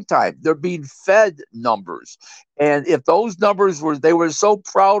Showtime. They're being fed numbers. And if those numbers they were so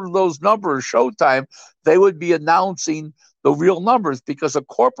proud of those numbers, Showtime, they would be announcing the real numbers, because a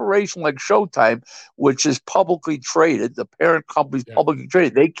corporation like Showtime, which is publicly traded, the parent company's publicly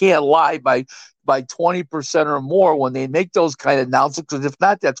traded, they can't lie by 20% or more when they make those kind of announcements, because if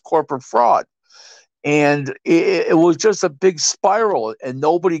not, that's corporate fraud. And it was just a big spiral, and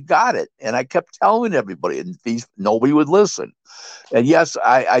nobody got it. And I kept telling everybody, and nobody would listen. And yes,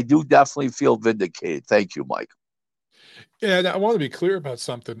 I do definitely feel vindicated. Thank you, Mike. Yeah, and I want to be clear about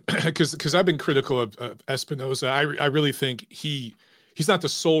something, because I've been critical of Espinoza. I really think he's not the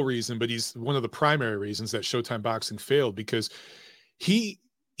sole reason, but he's one of the primary reasons that Showtime Boxing failed, because he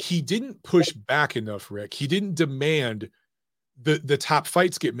didn't push back enough, Rick. He didn't demand the top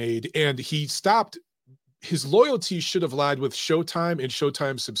fights get made, and he stopped. His loyalty should have lied with Showtime and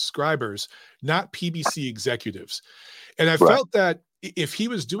Showtime subscribers, not PBC executives. And I felt that if he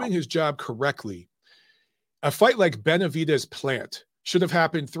was doing his job correctly, a fight like Benavidez Plant should have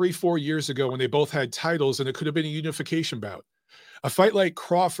happened 3-4 years ago when they both had titles, and it could have been a unification bout. A fight like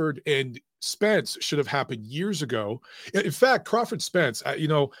Crawford and Spence should have happened years ago. In fact, Crawford Spence,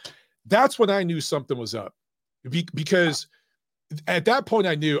 that's when I knew something was up, because at that point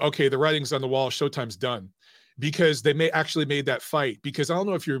I knew, okay, the writing's on the wall. Showtime's done, because they actually made that fight. Because I don't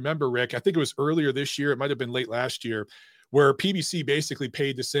know if you remember, Rick, I think it was earlier this year, it might have been late last year, where PBC basically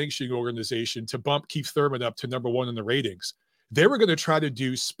paid the sanctioning organization to bump Keith Thurman up to #1 in the ratings. They were going to try to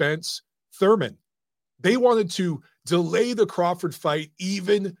do Spence Thurman. They wanted to delay the Crawford fight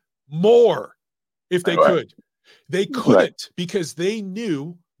even more if they could. They couldn't, because they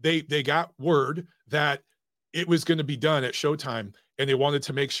knew they got word that it was going to be done at Showtime, and they wanted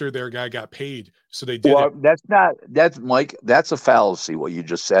to make sure their guy got paid. So they did it. That's Mike, that's a fallacy, what you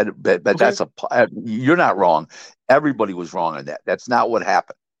just said, but okay. You're not wrong. Everybody was wrong on that. That's not what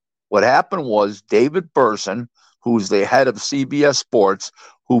happened. What happened was David Burson, who's the head of CBS Sports,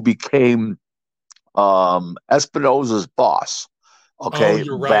 who became Espinoza's boss. Okay. Oh,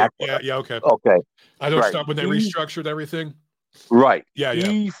 you're right. Yeah. Okay. Okay. I don't stop when they restructured everything. Right. Yeah.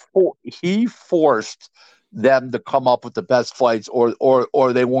 He forced them to come up with the best fights, or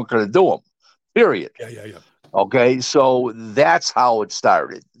they weren't going to do them. Period. Yeah. Okay, so that's how it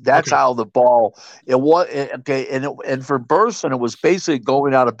started. That's how the ball. It was okay, and for Burson, it was basically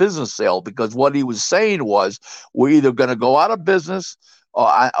going out of business sale, because what he was saying was, we're either going to go out of business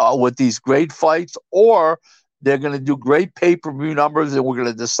with these great fights, or they're going to do great pay-per-view numbers, and we're going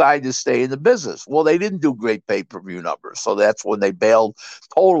to decide to stay in the business. Well, they didn't do great pay-per-view numbers, so that's when they bailed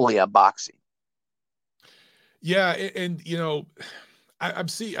totally on boxing. Yeah, and I'm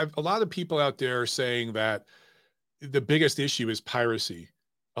seeing a lot of people out there saying that the biggest issue is piracy.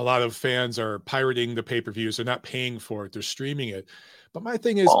 A lot of fans are pirating the pay-per-views. They're not paying for it. They're streaming it. But my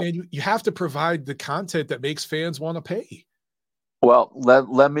thing is, man, you have to provide the content that makes fans want to pay. Well,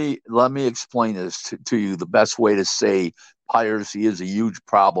 let me explain this to you. The best way to say piracy is a huge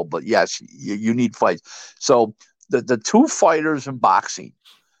problem, but yes, you need fights. So the two fighters in boxing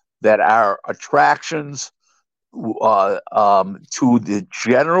that are attractions to the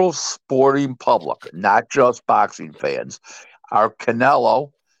general sporting public, not just boxing fans, are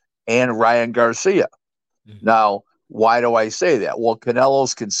Canelo and Ryan Garcia. Mm-hmm. Now, why do I say that? Well,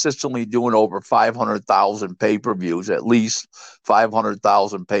 Canelo's consistently doing over 500,000 pay-per-views, at least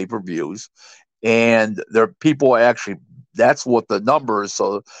 500,000 pay-per-views. And there are people actually, that's what the number is.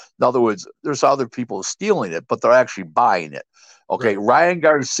 So in other words, there's other people stealing it, but they're actually buying it. Okay, right. Ryan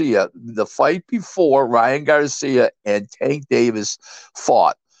Garcia, the fight before Ryan Garcia and Tank Davis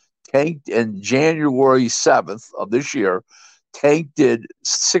fought, Tank, in January 7th of this year, Tank did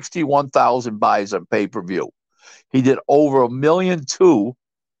 61,000 buys on pay-per-view. He did over 1.2 million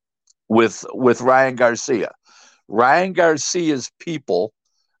with Ryan Garcia. Ryan Garcia's people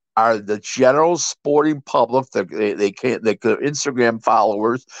are the general sporting public. They can't. They could Instagram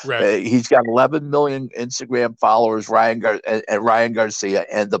followers. Right. He's got 11 million Instagram followers. And Ryan Garcia,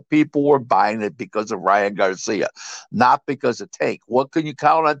 and the people were buying it because of Ryan Garcia, not because of Tank. What can you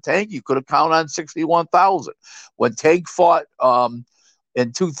count on Tank? You could have counted on 61,000 when Tank fought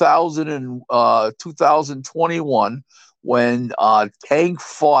in 2021. When Tank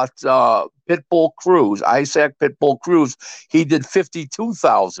fought Pitbull Cruz, Isaac Pitbull Cruz, he did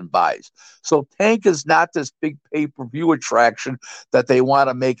 52,000 buys. So Tank is not this big pay-per-view attraction that they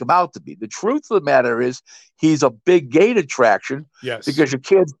want to make him out to be. The truth of the matter is he's a big gate attraction. Yes. Because you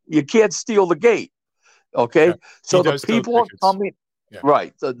can't steal the gate. Okay? Yeah. So the people are coming. Yeah.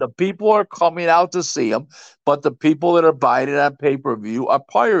 Right. The people are coming out to see him, but the people that are buying it on pay-per-view are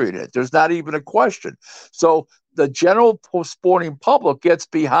pirating it. There's not even a question. So the general sporting public gets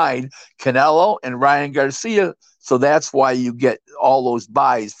behind Canelo and Ryan Garcia, so that's why you get all those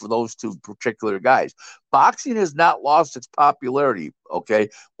buys for those two particular guys. Boxing has not lost its popularity. Okay,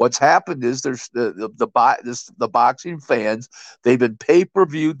 what's happened is there's the boxing fans. They've been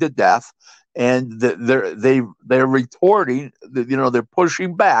pay-per-viewed to death, and they're retorting. They're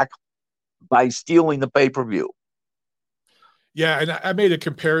pushing back by stealing the pay-per-view. Yeah, and I made a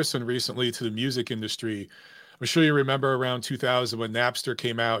comparison recently to the music industry. I'm sure you remember around 2000 when Napster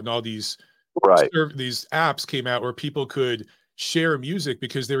came out and all these these apps came out where people could share music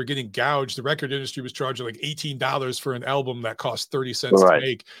because they were getting gouged. The record industry was charging like $18 for an album that cost 30 cents to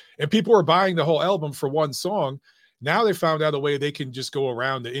make. And people were buying the whole album for one song. Now they found out a way they can just go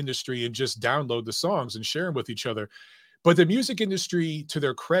around the industry and just download the songs and share them with each other. But the music industry, to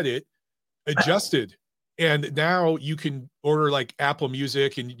their credit, adjusted. And now you can order like Apple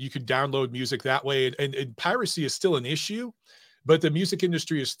Music and you can download music that way. And piracy is still an issue, but the music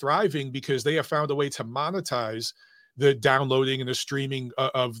industry is thriving because they have found a way to monetize the downloading and the streaming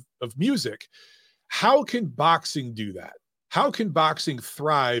of music. How can boxing do that? How can boxing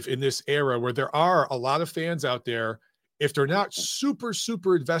thrive in this era where there are a lot of fans out there? If they're not super,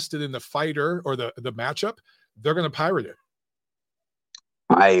 super invested in the fighter or the matchup, they're going to pirate it.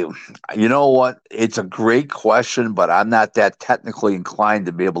 You know what? It's a great question, but I'm not that technically inclined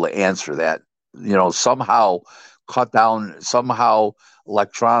to be able to answer that. Somehow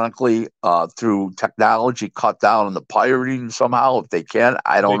electronically through technology, cut down on the pirating somehow if they can.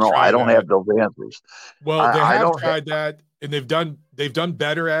 I don't know. I don't have those answers. Well, they have tried that, and they've done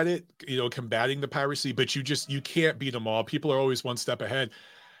better at it, combating the piracy, but you can't beat them all. People are always one step ahead.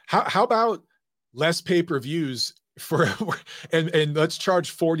 How about less pay-per-views and let's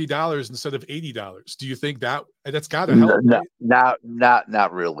charge $40 instead of $80? Do you think that's got to help? Not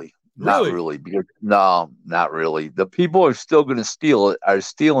really. Not really. Because not really. The people are still going to stealing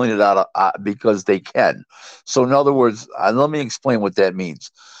it out of because they can. So in other words, let me explain what that means.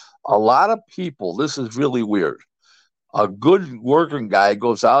 A lot of people, this is really weird. A good working guy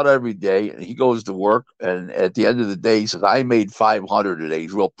goes out every day and he goes to work, and at the end of the day he says, I made 500 today.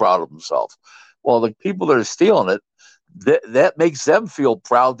 He's real proud of himself. Well, the people that are stealing it, that makes them feel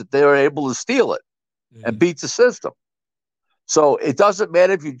proud that they were able to steal it and beat the system. So it doesn't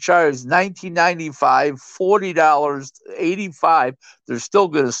matter if you charge $19.95, $40, $85, they're still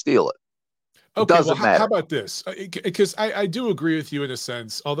going to steal it. Okay, well, how about this? Because I do agree with you in a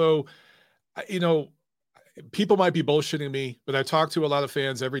sense, although, people might be bullshitting me, but I talk to a lot of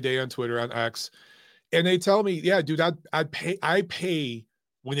fans every day on Twitter, on X, and they tell me, yeah, dude, I pay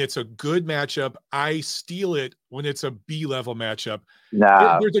when it's a good matchup. I steal it when it's a B-level matchup.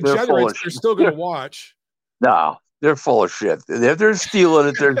 Nah, they're degenerates. They're still going to watch. No, they're full of shit. If they're stealing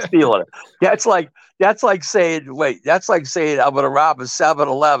it, they're stealing it. That's like saying I'm going to rob a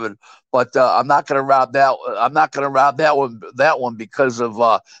 7-Eleven, but I'm not going to rob that. I'm not going to rob that one because of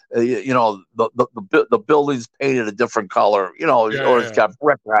the building's painted a different color. It's got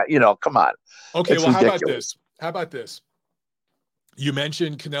brick. Come on. Okay, well, ridiculous. How about this? You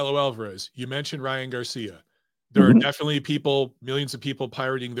mentioned Canelo Alvarez. You mentioned Ryan Garcia. There are definitely millions of people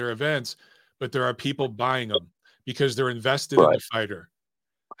pirating their events, but there are people buying them because they're invested in the fighter.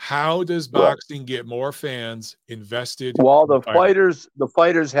 How does boxing get more fans invested? Well, the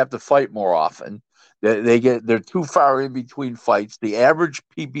fighters have to fight more often. They're too far in between fights. The average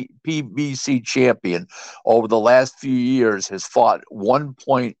PBC champion over the last few years has fought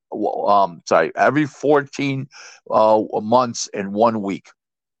every 14 months in 1 week.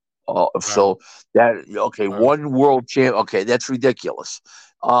 So one world champ. Okay, that's ridiculous.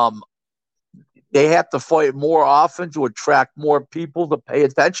 They have to fight more often to attract more people to pay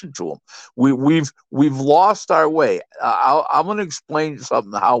attention to them. We've lost our way. I'm going to explain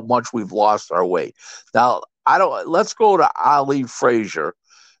something how much we've lost our way. Now, let's go to Ali Frazier.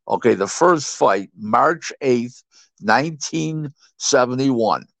 Okay, the first fight, March 8th,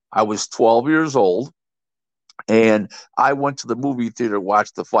 1971. I was 12 years old. And I went to the movie theater to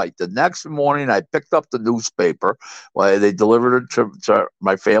watch the fight. The next morning, I picked up the newspaper. Well, they delivered it to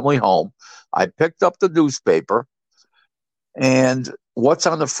my family home. I picked up the newspaper, and what's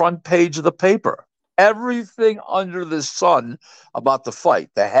on the front page of the paper? Everything under the sun about the fight.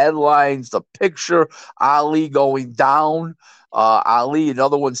 The headlines, the picture, Ali going down. Ali,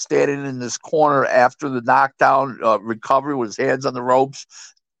 another one standing in this corner after the knockdown recovery with his hands on the ropes.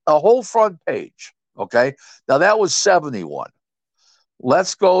 A whole front page. Okay. Now that was 71.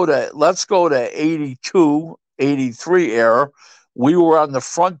 Let's go to 82, 83 era. We were on the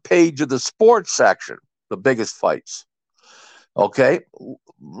front page of the sports section, the biggest fights. Okay.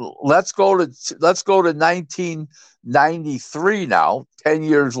 Let's go to 1993 now, 10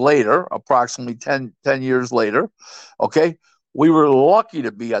 years later, approximately 10 years later. Okay. We were lucky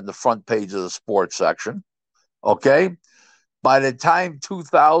to be on the front page of the sports section. Okay. By the time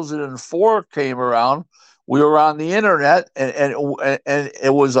 2004 came around, we were on the internet, and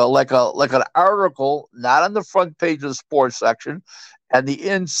it was like an article, not on the front page of the sports section, and the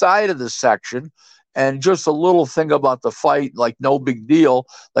inside of the section, and just a little thing about the fight, like no big deal,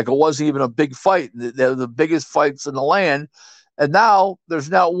 like it wasn't even a big fight. They're the biggest fights in the land. And now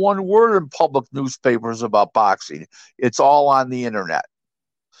there's not one word in public newspapers about boxing. It's all on the internet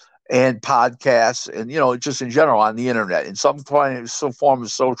and podcasts and, just in general on the internet in some form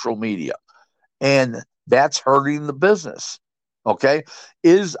of social media. And that's hurting the business. Okay.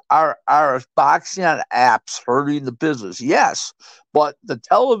 Is our boxing on apps hurting the business? Yes. But the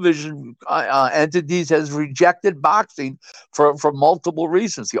television entities has rejected boxing for multiple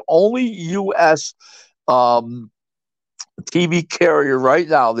reasons. The only U.S. TV carrier right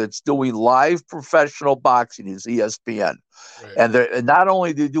now that's doing live professional boxing is ESPN. Right. And not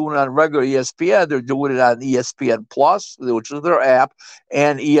only they're doing it on regular ESPN, they're doing it on ESPN Plus, which is their app,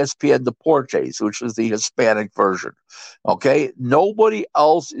 and ESPN Deportes, which is the Hispanic version. Okay, nobody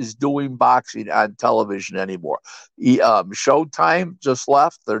else is doing boxing on television anymore. Showtime just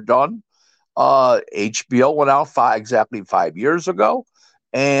left; they're done. HBO went out exactly 5 years ago.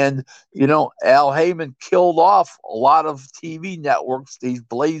 And, Al Heyman killed off a lot of TV networks. He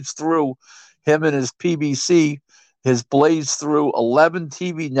blazed through, him and his PBC, has blazed through 11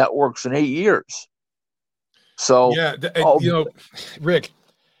 TV networks in 8 years. So, yeah, Rick,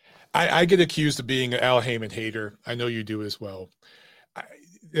 I get accused of being an Al Heyman hater. I know you do as well.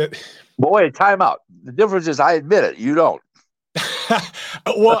 Boy, time out. The difference is I admit it. You don't.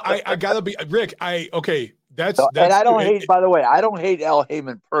 Well, I gotta be Rick. Okay. That's and I don't hate. By the way, I don't hate Al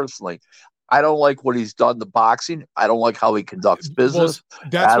Heyman personally. I don't like what he's done to boxing. I don't like how he conducts business. Well,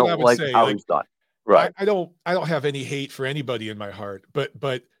 that's what I would say. How he's done. Right. I don't have any hate for anybody in my heart, but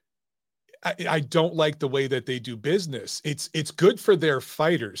I don't like the way that they do business. It's good for their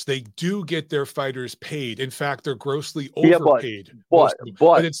fighters. They do get their fighters paid. In fact, they're grossly overpaid. But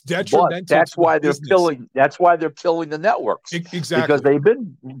it's detrimental. That's why they're killing. That's why they're killing the networks. Exactly, because they've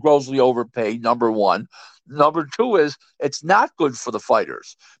been grossly overpaid. Number one. Number two is it's not good for the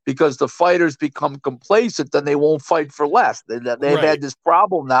fighters because the fighters become complacent, then they won't fight for less. They've had this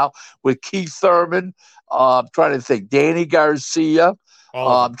problem now with Keith Thurman. I'm trying to think, Danny Garcia.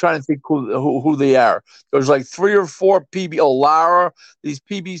 I'm trying to think who they are. There's like 3 or 4 Lara, these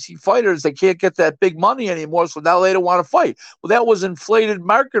PBC fighters. They can't get that big money anymore, so now they don't want to fight. Well, that was inflated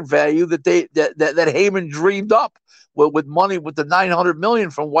market value that Heyman dreamed up with money, with the $900 million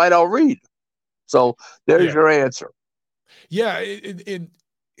from White Owl Reed. So there's your answer. Yeah,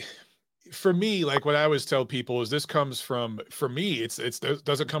 for me, like what I always tell people is this comes from, for me, it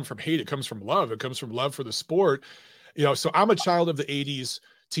doesn't come from hate. It comes from love. It comes from love for the sport. So I'm a child of the 80s,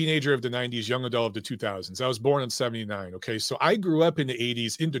 teenager of the 90s, young adult of the 2000s. I was born in 79. Okay. So I grew up in the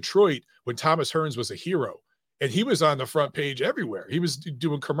 80s in Detroit when Thomas Hearns was a hero, and he was on the front page everywhere. He was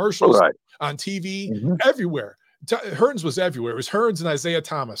doing commercials on TV everywhere. Hearns was everywhere. It was Hearns and Isaiah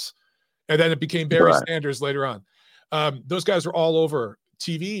Thomas. And then it became Barry Sanders later on. Those guys were all over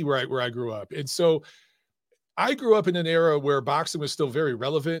TV where I grew up. And so I grew up in an era where boxing was still very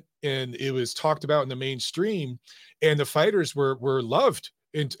relevant and it was talked about in the mainstream, and the fighters were loved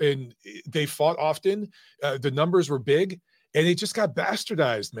and they fought often. The numbers were big, and it just got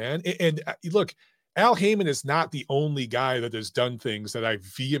bastardized, man. And look, Al Heyman is not the only guy that has done things that I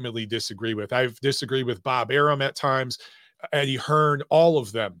vehemently disagree with. I've disagreed with Bob Arum at times, Eddie Hearn, all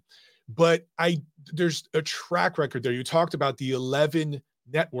of them. But there's a track record there. You talked about the 11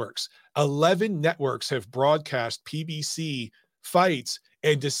 networks. 11 networks have broadcast PBC fights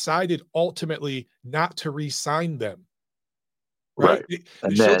and decided ultimately not to re-sign them. right? Right. The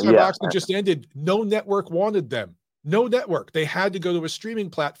And then, Showtime yeah, auction just ended. No network wanted them. No network. They had to go to a streaming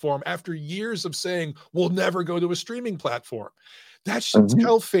platform after years of saying, we'll never go to a streaming platform. That should mhm,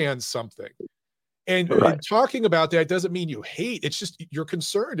 tell fans something. And right. talking about that doesn't mean you hate. It's just you're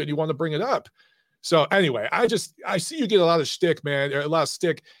concerned and you want to bring it up. So anyway, I see you get a lot of stick, man, a lot of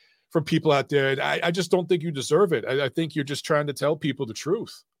stick from people out there. And I just don't think you deserve it. I think you're just trying to tell people the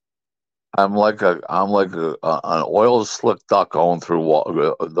truth. An oil slick duck going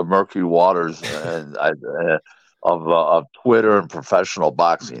through the murky waters of Twitter and professional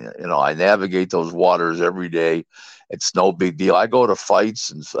boxing. You know, I navigate those waters every day. It's no big deal. I go to fights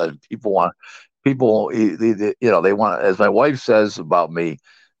and they want, as my wife says about me,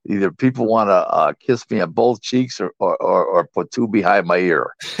 either people want to kiss me on both cheeks or put two behind my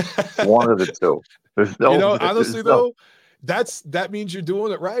ear. One of the two. Honestly There's no. though, that means you're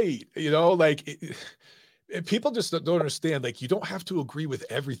doing it right. People just don't understand. Like, you don't have to agree with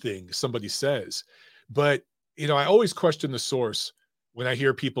everything somebody says, but I always question the source when I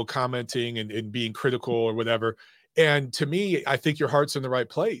hear people commenting and being critical or whatever. And to me, I think your heart's in the right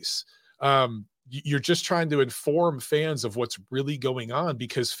place. You're just trying to inform fans of what's really going on,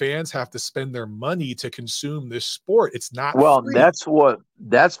 because fans have to spend their money to consume this sport. It's not Well, free. that's one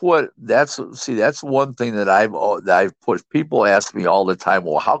thing that I've put. People ask me all the time,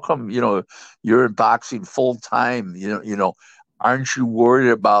 well, how come, you're in boxing full time? Aren't you worried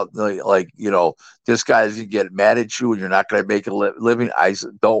about this guy's gonna get mad at you and you're not going to make a living? I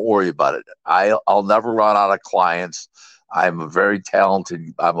said, don't worry about it. I'll never run out of clients. I'm a very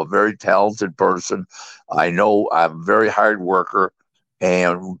talented person. I know I'm a very hard worker.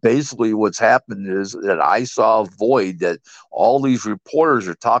 And basically, what's happened is that I saw a void that all these reporters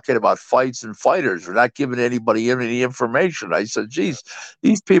are talking about fights and fighters. They're not giving anybody any information. I said, geez,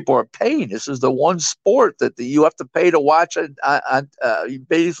 these people are paying. This is the one sport that you have to pay to watch.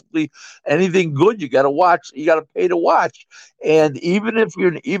 Basically, anything good you got to watch. You got to pay to watch. And even if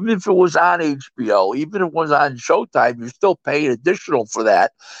it was on HBO, even if it was on Showtime, you're still paying additional for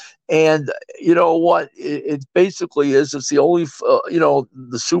that. And you know what? It basically is. It's the only,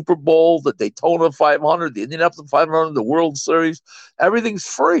 the Super Bowl, the Daytona 500, the Indianapolis 500, the World Series. Everything's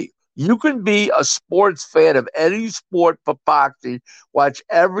free. You can be a sports fan of any sport but boxing. Watch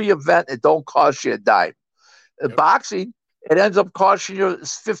every event. It don't cost you a dime. Yep. Boxing, it ends up costing you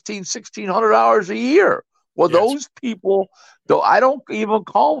 $1,500-$1,600 a year. Well, Yes. those people, though, I don't even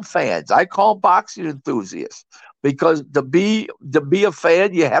call them fans. I call them boxing enthusiasts, because to be a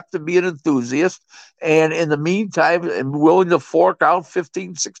fan, you have to be an enthusiast. And in the meantime, I'm willing to fork out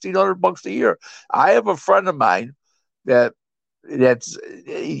 $1,500-$1,600 a year. I have a friend of mine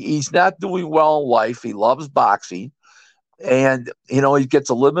he's not doing well in life. He loves boxing, and he gets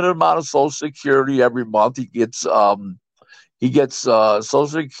a limited amount of Social Security every month. He gets Social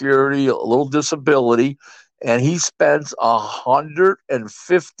Security, a little disability, and he spends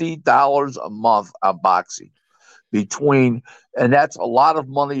 $150 a month on boxing. And that's a lot of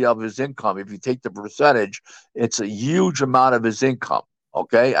money of his income. If you take the percentage, it's a huge amount of his income.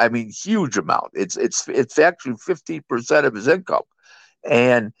 Okay, I mean, huge amount. It's actually 15% of his income,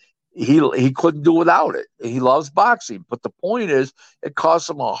 and he couldn't do without it. He loves boxing, but the point is, it costs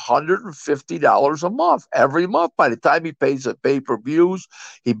him $150 a month every month. By the time he pays the pay-per-views,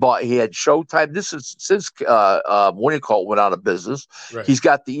 he had Showtime. This is since went out of business. Right. He's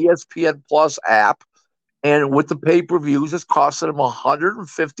got the ESPN Plus app. And with the pay-per-views, it's costing him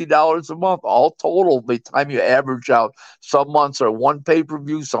 $150 a month. All total, by the time you average out, some months are one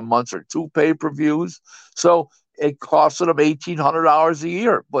pay-per-view, some months are two pay-per-views. So it costs him $1,800 a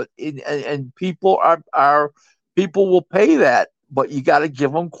year. But people will pay that, but you got to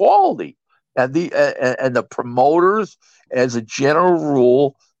give them quality. And the promoters, as a general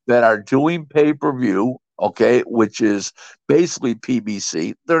rule, that are doing pay-per-view, okay, which is basically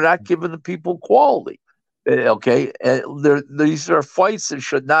PBC, they're not giving the people quality. Okay, these are fights that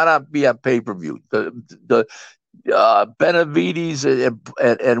should not be on pay-per-view. The Benavides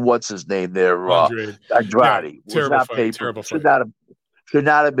and what's his name there, Andrade. Andrade, Yeah, was not fight, terrible should fight.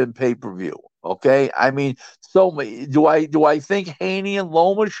 not have been pay-per-view. Okay, I mean, do I think Haney and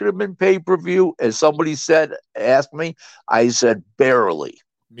Loma should have been pay-per-view? As somebody asked me, I said barely.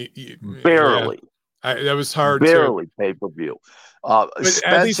 Barely. That was hard. Barely pay-per-view.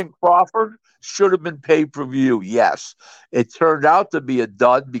 Spence and Crawford should have been pay-per-view. Yes, it turned out to be a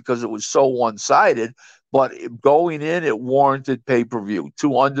dud because it was so one-sided. But going in, it warranted pay-per-view.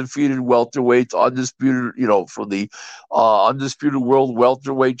 Two undefeated welterweights, undisputed, for the undisputed world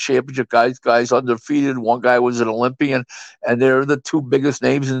welterweight championship guys undefeated. One guy was an Olympian, and they're the two biggest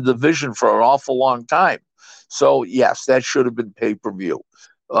names in the division for an awful long time. So yes, that should have been pay-per-view.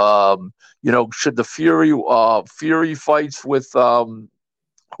 Should the Fury fights with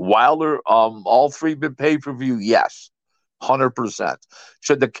Wilder, all three been pay-per-view? Yes. 100%.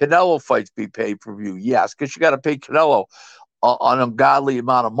 Should the Canelo fights be pay-per-view? Yes, because you got to pay Canelo an ungodly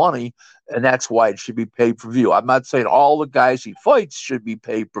amount of money, and that's why it should be pay-per-view. I'm not saying all the guys he fights should be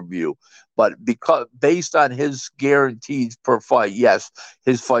pay-per-view, but because based on his guarantees per fight, yes,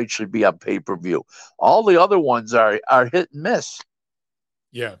 his fight should be on pay-per-view. All the other ones are hit and miss.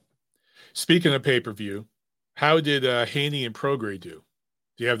 Yeah. Speaking of pay-per-view, how did Haney and Prograis do?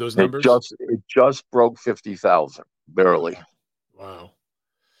 Do you have those numbers? It just broke 50,000, barely. Wow.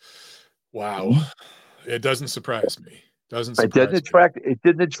 It doesn't surprise me. It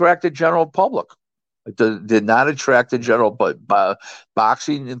didn't attract the general public. It did not attract the general, but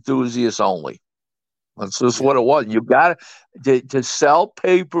boxing enthusiasts only. That's just what it was. You got to sell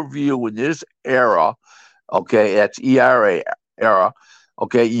pay-per-view in this era. Okay, that's ERA era.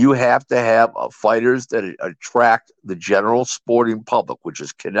 Okay, you have to have fighters that attract the general sporting public, which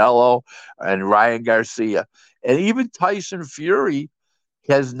is Canelo and Ryan Garcia, and even Tyson Fury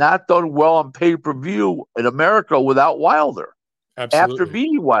has not done well on pay-per-view in America without Wilder. Absolutely. After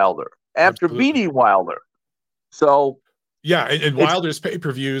beating Wilder. So yeah, and Wilder's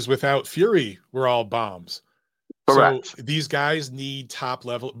pay-per-views without Fury were all bombs. Correct. So these guys need top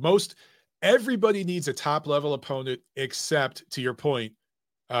level. Everybody needs a top level opponent, except, to your point,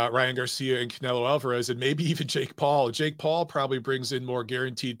 Ryan Garcia and Canelo Alvarez, and maybe even Jake Paul. Jake Paul probably brings in more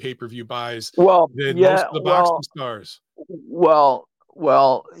guaranteed pay-per-view buys than most of the boxing stars.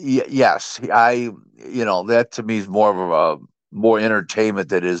 Yes. That to me is more of more entertainment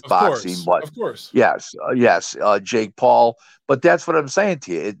than is boxing. But of course, yes, Jake Paul. But that's what I'm saying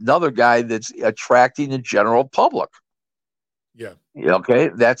to you. Another guy that's attracting the general public. Yeah. Okay,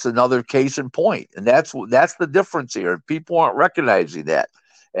 that's another case in point, and that's the difference here. People aren't recognizing that.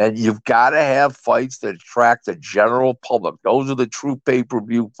 And you've got to have fights that attract the general public. Those are the true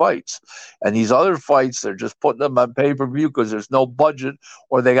pay-per-view fights. And these other fights, they're just putting them on pay-per-view because there's no budget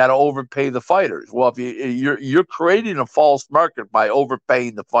or they got to overpay the fighters. Well, if you're creating a false market by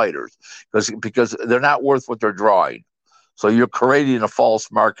overpaying the fighters because they're not worth what they're drawing. So you're creating a false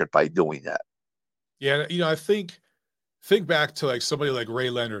market by doing that. Yeah, I think back to like somebody like Ray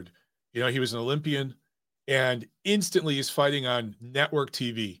Leonard. He was an Olympian. And instantly he's fighting on network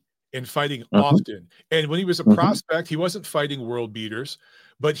TV and fighting often. And when he was a prospect, he wasn't fighting world beaters,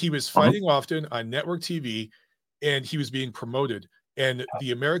 but he was fighting often on network TV, and he was being promoted. And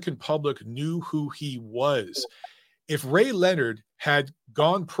the American public knew who he was. If Ray Leonard had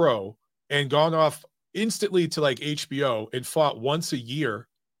gone pro and gone off instantly to like HBO and fought once a year,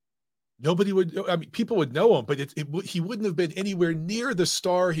 people would know him, but he wouldn't have been anywhere near the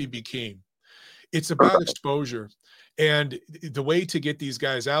star he became. It's about exposure. And the way to get these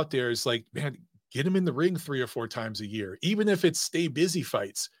guys out there is like, man, get them in the ring 3 or 4 times a year, even if it's stay busy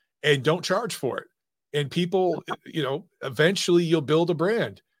fights, and don't charge for it. And people, eventually you'll build a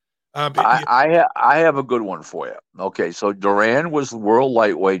brand. I have a good one for you. Okay. So Duran was world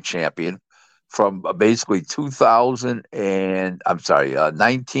lightweight champion from basically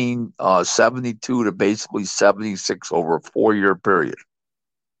 1972 to basically 76 over a 4-year period.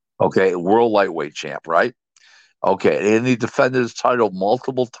 Okay, world lightweight champ, right? Okay, and he defended his title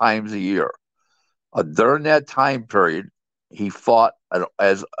multiple times a year. During that time period, he fought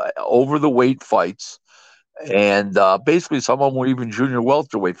as over the weight fights, and basically some of them were even junior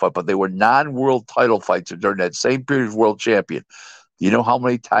welterweight fights, but they were non-world title fights during that same period as world champion. Do you know how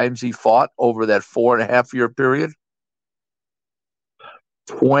many times he fought over that 4.5-year period?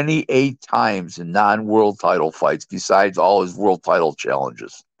 28 times in non-world title fights, besides all his world title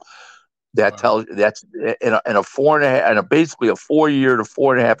challenges. That tells you that's in a basically a 4-year to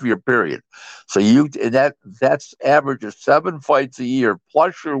 4.5-year period. So that's average of 7 fights a year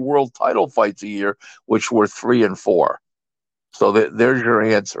plus your world title fights a year, which were 3 and 4. So there's your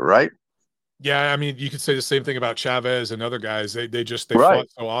answer, right? Yeah, I mean, you could say the same thing about Chavez and other guys. They Right. fought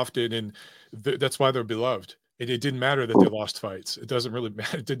so often, and that's why they're beloved. It didn't matter that they lost fights. It doesn't really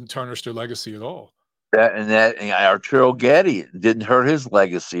matter. It didn't tarnish their legacy at all. And Arturo Gatti didn't hurt his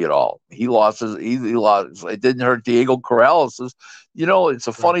legacy at all. He lost. It didn't hurt Diego Corrales'. It's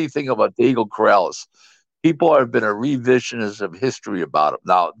a funny thing about Diego Corrales. People have been a revisionist of history about him.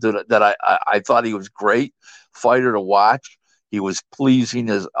 Now that I thought he was great fighter to watch. He was pleasing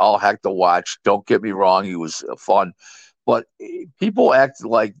as all heck to watch. Don't get me wrong. He was fun, but people act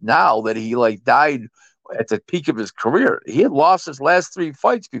like now that he died at the peak of his career. He had lost his last 3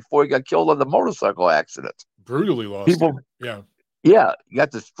 fights before he got killed on the motorcycle accident. Brutally lost. People, Yeah, he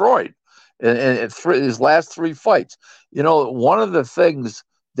got destroyed. in his last three fights. You know, another thing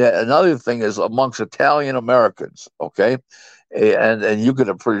is amongst Italian Americans, okay, and you can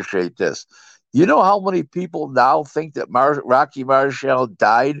appreciate this. You know how many people now think that Rocky Marciano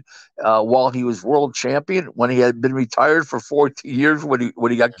died while he was world champion when he had been retired for 14 years when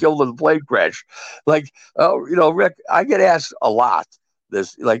he got killed in a plane crash? Like, you know, Rick, I get asked a lot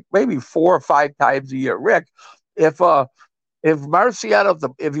this, like maybe 4 or 5 times a year, Rick, if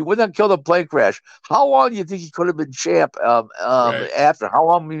Marciano, if he wouldn't have killed a plane crash, how long do you think he could have been champ Right. after? How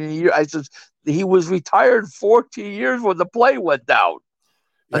long many years? I said he was retired 14 years when the plane went down.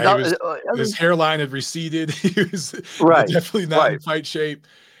 Yeah, his hairline had receded. He was Right, definitely not in right, fight shape.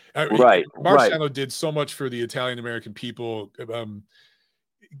 right, right, Marciano did so much for the Italian American people,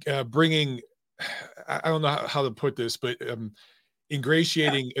 bringing, I don't know how to put this, but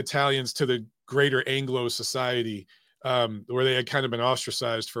ingratiating Italians to the greater Anglo society, where they had kind of been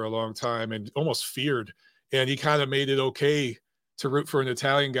ostracized for a long time and almost feared. And he kind of made it okay to root for an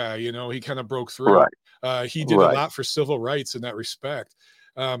Italian guy. You know, he kind of broke through. right, He did a right, lot for civil rights in that respect.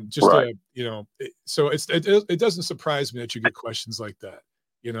 Just right, to, you know, so it doesn't surprise me that you get questions like that.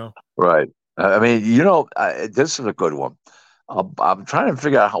 You know, right. I mean, you know, this is a good one. I'm trying to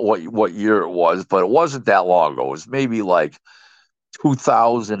figure out what year it was, but it wasn't that long ago. It was maybe like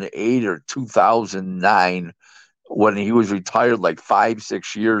 2008 or 2009 when he was retired, like 5,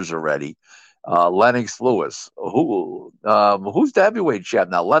 6 years already. Lennox Lewis, who's the heavyweight champ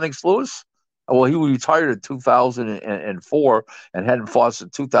now? Lennox Lewis. Well, he retired in 2004 and hadn't fought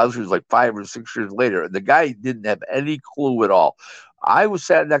since 2000. It was like 5 or 6 years later. And the guy didn't have any clue at all. I was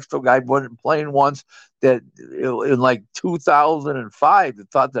sat next to a guy playing once that in like 2005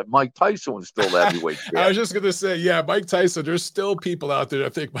 that thought that Mike Tyson was still the heavyweight champ. I was just going to say, yeah, Mike Tyson, there's still people out there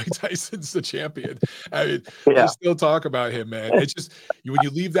that think Mike Tyson's the champion. I mean, they still talk about him, man. It's just, when you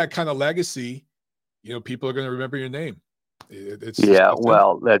leave that kind of legacy, you know, people are going to remember your name.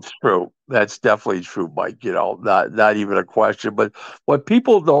 Well, that's true. That's definitely true, Mike. You know, not even a question. But what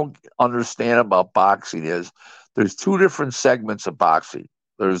people don't understand about boxing is there's two different segments of boxing.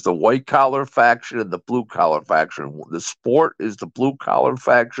 There's the white collar faction and the blue collar faction. The sport is the blue collar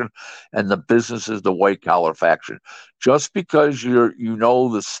faction, and the business is the white collar faction. Just because you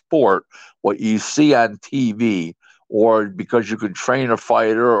know the sport, what you see on TV, or because you can train a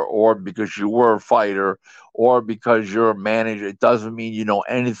fighter, or because you were a fighter, or because you're a manager, it doesn't mean you know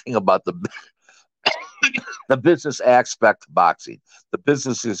anything about the business aspect of boxing. The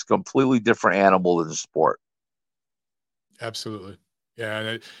business is a completely different animal than the sport. Absolutely. Yeah,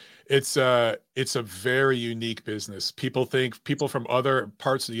 and it's a very unique business. People from other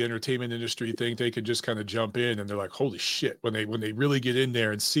parts of the entertainment industry think they can just kind of jump in, and they're like, holy shit, when they really get in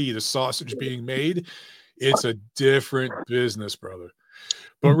there and see the sausage being made, it's a different business, brother.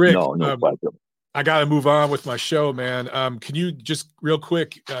 But Rick, no question. I got to move on with my show, man. Can you just real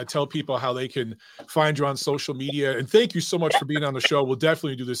quick tell people how they can find you on social media? And thank you so much for being on the show. We'll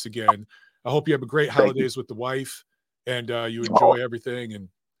definitely do this again. I hope you have a great holidays with the wife, and you enjoy everything. And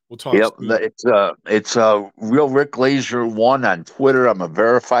we'll talk. Yep, soon. it's Real Rick Laser 1 on Twitter. I'm a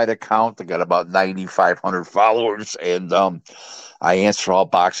verified account. I got about 9,500 followers, and I answer all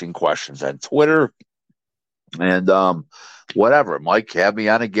boxing questions on Twitter. And whatever, Mike, have me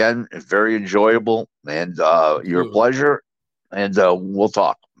on again. It's very enjoyable, and your pleasure. And we'll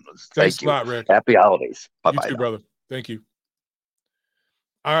talk. Thanks a lot, Rick. Happy holidays. Bye bye, brother. Thank you.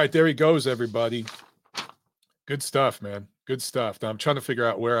 All right, there he goes, everybody. Good stuff, man. Good stuff. Now I'm trying to figure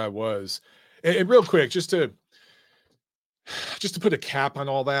out where I was, and real quick, just to put a cap on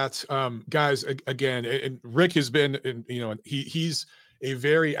all that, guys. Again, and Rick has been, you know, he's a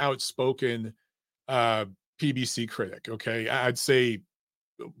very outspoken PBC critic. Okay, I'd say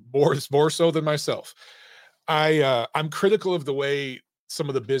more so than myself. I'm critical of the way some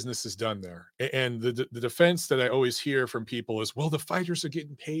of the business is done there, and the defense that I always hear from people is, well, the fighters are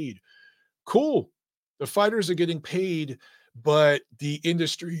getting paid. Cool, the fighters are getting paid, but the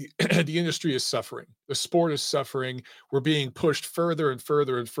industry is suffering. The sport is suffering. We're being pushed further and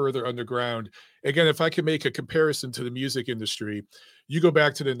further and further underground. Again, if I can make a comparison to the music industry, you go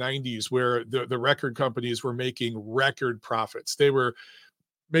back to the 90s where the record companies were making record profits. They were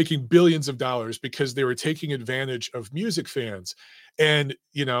making billions of dollars because they were taking advantage of music fans. And,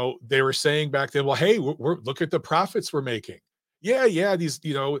 you know, they were saying back then, well, hey, we're look at the profits we're making. Yeah. These,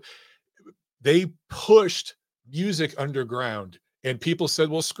 you know, they pushed music underground, and people said,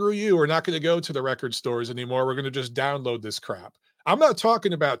 well, screw you. We're not going to go to the record stores anymore. We're going to just download this crap. I'm not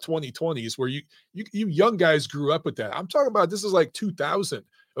talking about 2020s where you young guys grew up with that. I'm talking about, this is like 2000.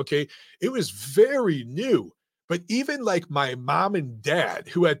 Okay. It was very new, But even like my mom and dad,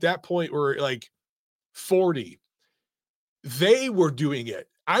 who at that point were like 40, they were doing it.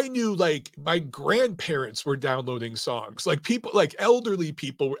 I knew like my grandparents were downloading songs, like people, like elderly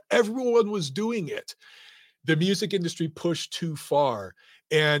people, everyone was doing it. The music industry pushed too far,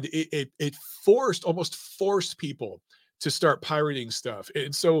 and it almost forced people to start pirating stuff.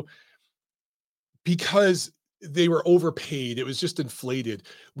 And so because they were overpaid, it was just inflated.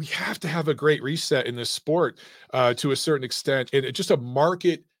 We have to have a great reset in this sport to a certain extent, and it's just a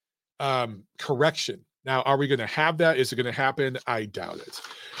market correction. Now, are we going to have that? Is it going to happen? I doubt it.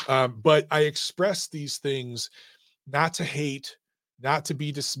 But I express these things not to hate, not to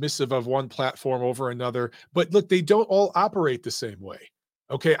be dismissive of one platform over another. But look, they don't all operate the same way.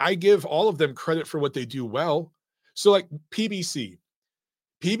 Okay. I give all of them credit for what they do well. So, like PBC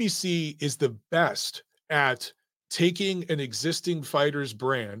is the best at taking an existing fighter's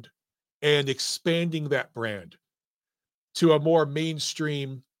brand and expanding that brand to a more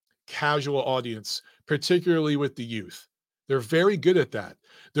mainstream casual audience, particularly with the youth. They're very good at that.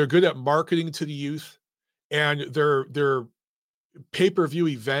 They're good at marketing to the youth, and their pay-per-view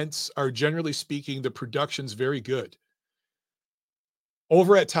events are, generally speaking, the production's very good.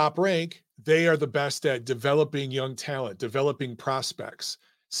 Over at Top Rank, they are the best at developing young talent, developing prospects,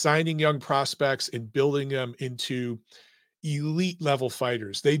 signing young prospects and building them into elite level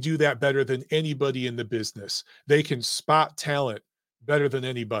fighters. They do that better than anybody in the business. They can spot talent better than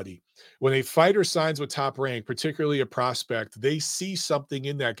anybody. When a fighter signs with Top Rank, particularly a prospect, they see something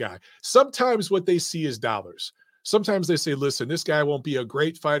in that guy. Sometimes what they see is dollars. Sometimes they say, listen, this guy won't be a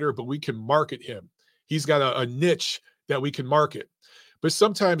great fighter, but we can market him. He's got a niche that we can market. But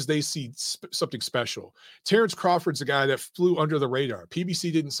sometimes they see something special. Terrence Crawford's a guy that flew under the radar.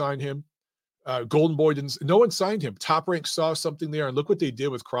 PBC didn't sign him. Golden Boy didn't. No one signed him. Top Rank saw something there, and look what they did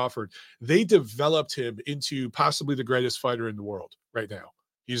with Crawford. They developed him into possibly the greatest fighter in the world right now.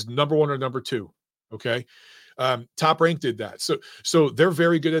 He's number one or number two. Okay, Top Rank did that. So they're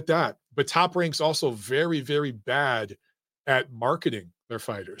very good at that. But Top Rank's also very, very bad at marketing their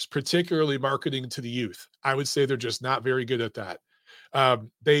fighters, particularly marketing to the youth. I would say they're just not very good at that.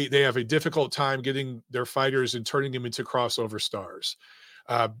 They have a difficult time getting their fighters and turning them into crossover stars.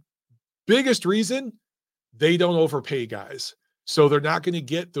 Biggest reason, they don't overpay guys. So they're not going to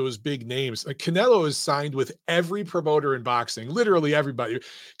get those big names. Like Canelo is signed with every promoter in boxing, literally everybody.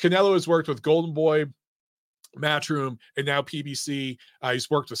 Canelo has worked with Golden Boy, Matchroom, and now PBC. He's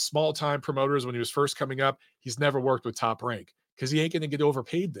worked with small time promoters when he was first coming up. He's never worked with Top Rank because he ain't going to get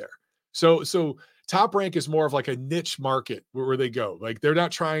overpaid there. So Top Rank is more of like a niche market where they go. Like they're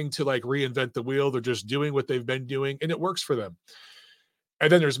not trying to like reinvent the wheel. They're just doing what they've been doing, and it works for them.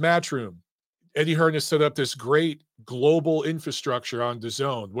 And then there's Matchroom. Eddie Hearn has set up this great global infrastructure on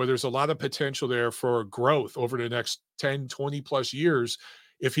DAZN where there's a lot of potential there for growth over the next 10, 20 plus years.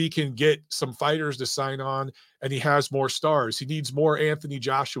 If he can get some fighters to sign on and he has more stars, he needs more Anthony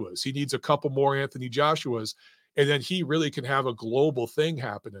Joshuas. He needs a couple more Anthony Joshuas, and then he really can have a global thing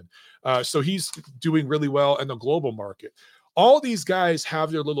happening. So he's doing really well in the global market. All these guys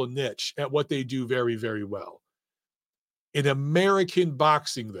have their little niche at what they do very, very well. In American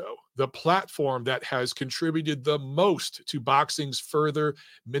boxing, though, the platform that has contributed the most to boxing's further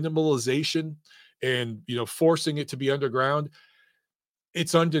minimalization and, forcing it to be underground,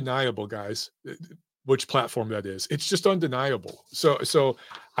 it's undeniable, guys, which platform that is. It's just undeniable. So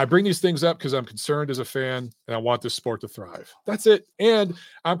I bring these things up because I'm concerned as a fan and I want this sport to thrive. That's it. And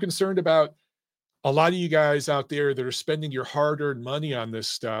I'm concerned about a lot of you guys out there that are spending your hard-earned money on this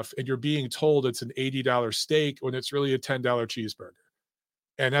stuff, and you're being told it's an $80 steak when it's really a $10 cheeseburger.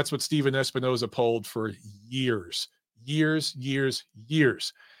 And that's what Steven Espinoza pulled for years.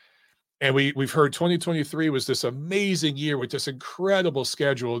 And we've heard 2023 was this amazing year with this incredible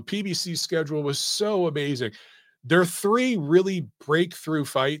schedule. PBC's schedule was so amazing. There are three really breakthrough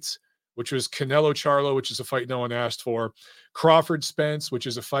fights, which was Canelo Charlo, which is a fight no one asked for, Crawford Spence, which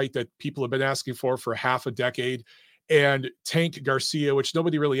is a fight that people have been asking for half a decade, and Tank Garcia, which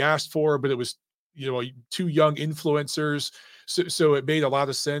nobody really asked for, but it was, two young influencers. So it made a lot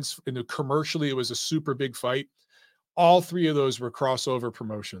of sense. And commercially, it was a super big fight. All three of those were crossover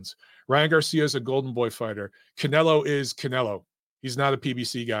promotions. Ryan Garcia is a Golden Boy fighter. Canelo is Canelo. He's not a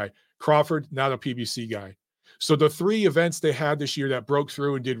PBC guy. Crawford, not a PBC guy. So the three events they had this year that broke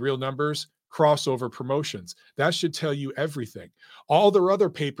through and did real numbers, crossover promotions. That should tell you everything. All their other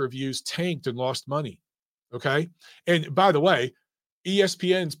pay-per-views tanked and lost money. Okay? And by the way,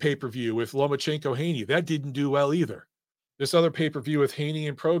 ESPN's pay-per-view with Lomachenko-Haney, that didn't do well either. This other pay-per-view with Haney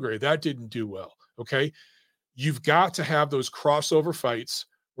and Prograis, that didn't do well. Okay? You've got to have those crossover fights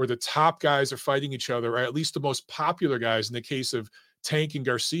where the top guys are fighting each other, or at least the most popular guys. In the case of Tank and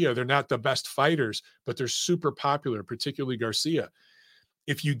Garcia, they're not the best fighters, but they're super popular, particularly Garcia.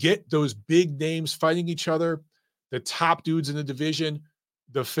 If you get those big names fighting each other, the top dudes in the division,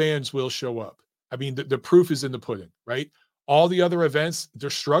 the fans will show up. I mean, the proof is in the pudding, right? All the other events, they're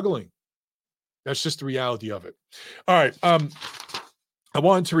struggling. That's just the reality of it. All right. I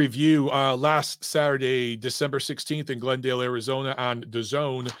wanted to review last Saturday, December 16th in Glendale, Arizona on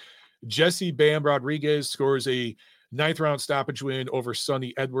DAZN. Jesse Bam Rodriguez scores a 9th round stoppage win over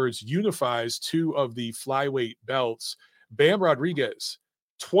Sonny Edwards, unifies 2 of the flyweight belts. Bam Rodriguez,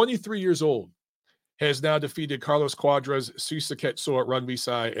 23 years old, has now defeated Carlos Cuadras, Susaket Soat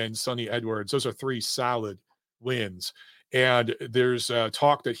Rungvisai, and Sonny Edwards. Those are 3 solid wins. And there's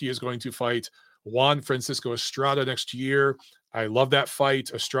talk that he is going to fight Juan Francisco Estrada next year. I love that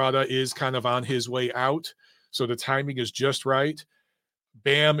fight. Estrada is kind of on his way out, so the timing is just right.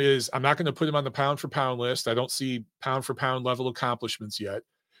 Bam is, I'm not going to put him on the pound for pound list. I don't see pound for pound level accomplishments yet,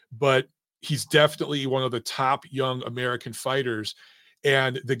 but he's definitely one of the top young American fighters.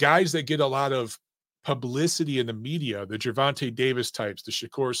 And the guys that get a lot of publicity in the media, the Gervonta Davis types, the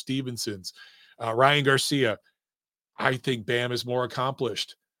Shakur Stevensons, Ryan Garcia, I think Bam is more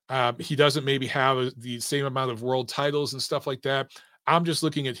accomplished. He doesn't maybe have the same amount of world titles and stuff like that. I'm just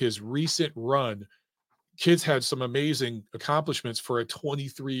looking at his recent run. Kid's had some amazing accomplishments for a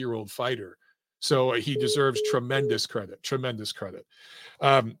 23-year-old fighter. So he deserves tremendous credit, tremendous credit.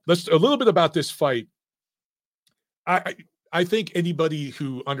 Let's a little bit about this fight. I think anybody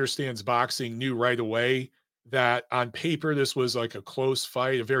who understands boxing knew right away that on paper, this was like a close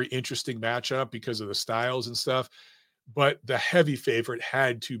fight, a very interesting matchup because of the styles and stuff. But the heavy favorite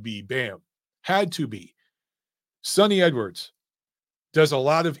had to be Bam. Had to be. Sonny Edwards does a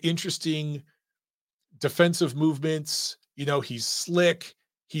lot of interesting defensive movements. You know, he's slick.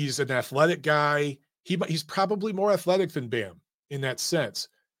 He's an athletic guy. He's probably more athletic than Bam in that sense.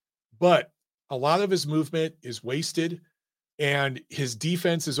 But a lot of his movement is wasted, and his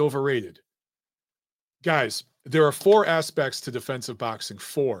defense is overrated. Guys, there are 4 aspects to defensive boxing.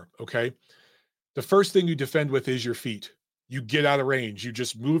 4, okay? The first thing you defend with is your feet. You get out of range. You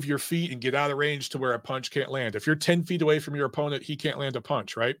just move your feet and get out of range to where a punch can't land. If you're 10 feet away from your opponent, he can't land a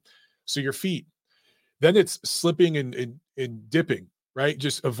punch, right? So your feet. Then it's slipping and dipping, right?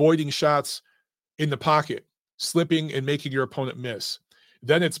 Just avoiding shots in the pocket, slipping and making your opponent miss.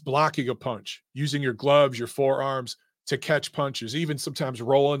 Then it's blocking a punch, using your gloves, your forearms to catch punches, even sometimes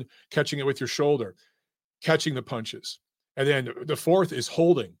rolling, catching it with your shoulder, catching the punches. And then the 4th is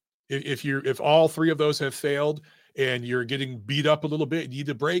holding. If all 3 of those have failed and you're getting beat up a little bit, you need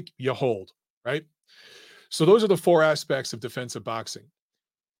a break, you hold, right? So those are the 4 aspects of defensive boxing.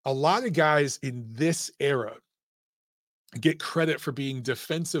 A lot of guys in this era get credit for being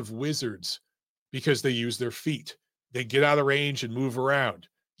defensive wizards because they use their feet. They get out of range and move around.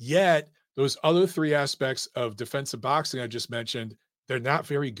 Yet those other 3 aspects of defensive boxing I just mentioned, they're not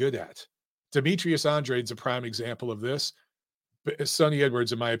very good at. Demetrius Andrade is a prime example of this. But Sonny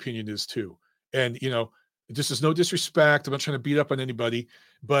Edwards, in my opinion, is too. And, you know, this is no disrespect. I'm not trying to beat up on anybody,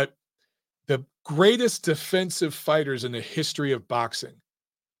 but the greatest defensive fighters in the history of boxing,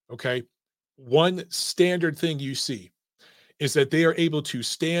 okay, one standard thing you see is that they are able to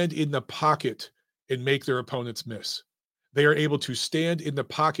stand in the pocket and make their opponents miss. They are able to stand in the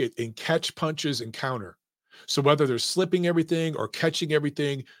pocket and catch punches and counter. So whether they're slipping everything or catching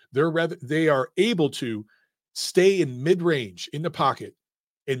everything, they are able to stay in mid-range in the pocket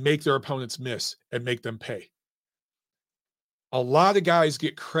and make their opponents miss and make them pay. A lot of guys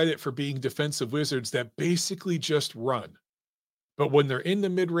get credit for being defensive wizards that basically just run. But when they're in the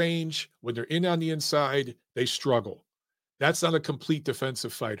mid-range, when they're in on the inside, they struggle. That's not a complete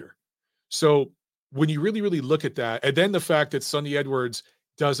defensive fighter. So when you really, really look at that, and then the fact that Sonny Edwards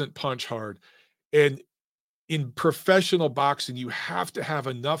doesn't punch hard, and in professional boxing, you have to have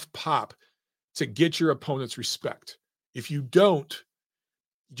enough pop to get your opponent's respect. If you don't,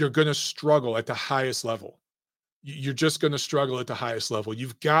 you're going to struggle at the highest level. You're just going to struggle at the highest level.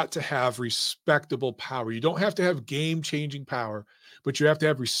 You've got to have respectable power. You don't have to have game-changing power, but you have to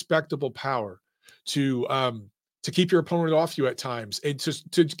have respectable power to keep your opponent off you at times and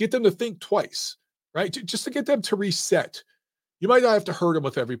to get them to think twice, right? Just to get them to reset. You might not have to hurt them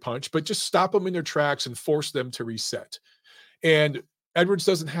with every punch, but just stop them in their tracks and force them to reset. And Edwards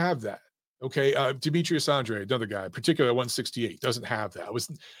doesn't have that. Okay, Demetrius Andrade, another guy, particularly at 168, doesn't have that.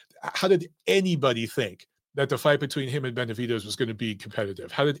 How did anybody think that the fight between him and Benavidez was going to be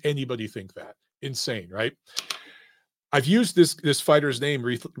competitive? How did anybody think that? Insane, right? I've used this fighter's name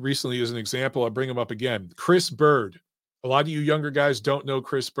recently as an example. I'll bring him up again. Chris Bird A lot of you younger guys don't know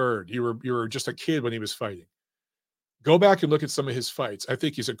Chris Bird. You were just a kid when he was fighting. Go back and look at some of his fights. I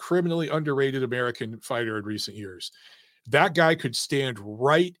think he's a criminally underrated American fighter in recent years. That guy could stand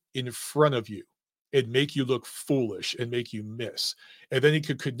right in front of you and make you look foolish and make you miss. And then he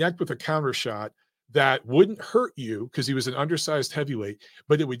could connect with a counter shot that wouldn't hurt you because he was an undersized heavyweight,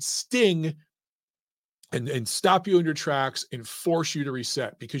 but it would sting and stop you in your tracks and force you to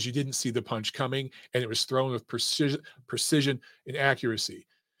reset because you didn't see the punch coming and it was thrown with precision and accuracy.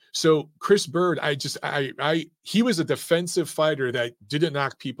 So Chris Bird, he was a defensive fighter that didn't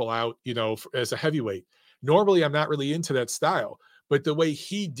knock people out, as a heavyweight. Normally, I'm not really into that style, but the way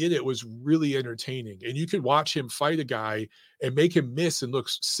he did it was really entertaining. And you could watch him fight a guy and make him miss and look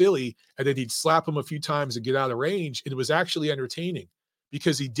silly, and then he'd slap him a few times and get out of range. And it was actually entertaining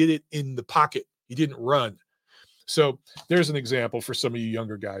because he did it in the pocket. He didn't run. So there's an example for some of you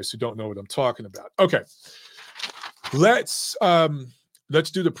younger guys who don't know what I'm talking about. Okay, let's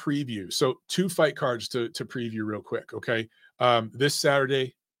do the preview. So 2 fight cards to preview real quick. Okay, this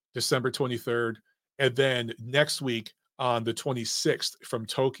Saturday, December 23rd, and then next week on the 26th from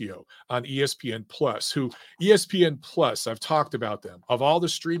Tokyo on ESPN Plus. ESPN Plus, I've talked about them. Of all the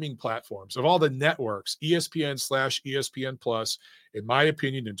streaming platforms, of all the networks, ESPN/ESPN Plus, in my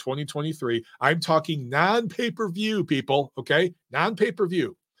opinion, in 2023, I'm talking non-pay-per-view, people, okay?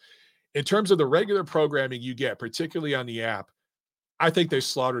 Non-pay-per-view. In terms of the regular programming you get, particularly on the app, I think they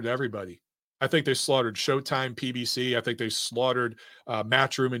slaughtered everybody. I think they slaughtered Showtime, PBC. I think they slaughtered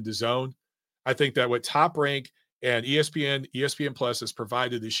Matchroom and DAZN. I think that what Top Rank and ESPN Plus has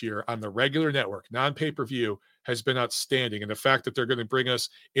provided this year on the regular network, non-pay-per-view, has been outstanding. And the fact that they're going to bring us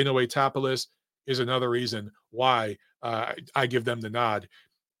Inoue Tapales is another reason why I give them the nod.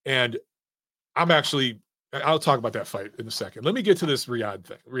 And I'll talk about that fight in a second. Let me get to this Riyadh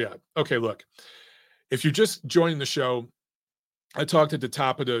thing. Riyadh. Okay, look, if you're just joining the show, I talked at the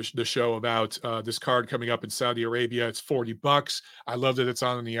top of the show about this card coming up in Saudi Arabia. It's $40. I love that it's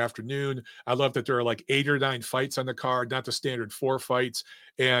on in the afternoon. I love that there are like 8 or 9 fights on the card, not the standard 4 fights.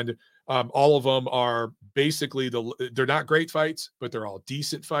 And all of them are basically they're not great fights, but they're all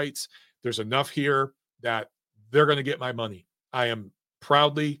decent fights. There's enough here that they're going to get my money. I am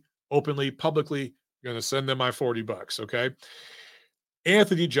proudly, openly, publicly going to send them my $40. Okay.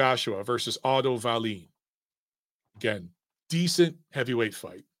 Anthony Joshua versus Otto Wallin. Again, decent heavyweight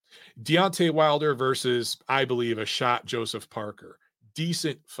fight. Deontay Wilder versus, I believe, a shot Joseph Parker.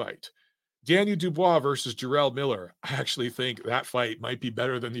 Decent fight. Daniel Dubois versus Jarrell Miller. I actually think that fight might be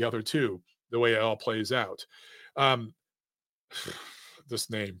better than the other 2, the way it all plays out. This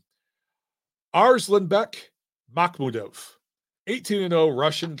name. Arslanbek Makhmudov. 18-0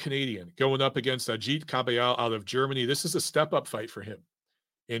 Russian-Canadian going up against Ajit Kabayel out of Germany. This is a step-up fight for him.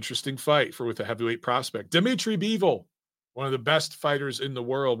 Interesting fight with a heavyweight prospect. Dimitri Bivol, one of the best fighters in the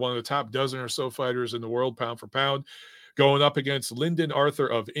world, one of the top dozen or so fighters in the world, pound for pound, going up against Lyndon Arthur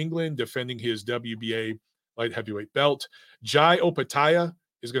of England, defending his WBA light heavyweight belt. Jai Opataya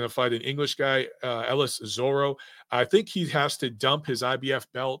is going to fight an English guy, Ellis Zorro. I think he has to dump his IBF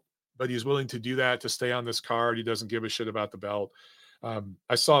belt, but he's willing to do that to stay on this card. He doesn't give a shit about the belt.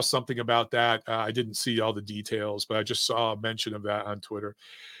 I saw something about that. I didn't see all the details, but I just saw a mention of that on Twitter.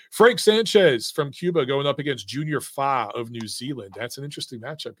 Frank Sanchez from Cuba going up against Junior Fa of New Zealand. That's an interesting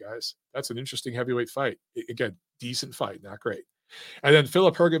matchup, guys. That's an interesting heavyweight fight. Again, decent fight, not great. And then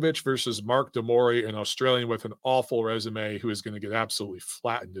Filip Hrgovic versus Mark Demori, an Australian with an awful resume who is going to get absolutely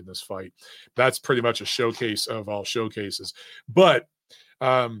flattened in this fight. That's pretty much a showcase of all showcases. But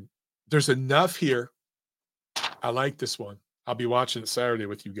there's enough here. I like this one. I'll be watching it Saturday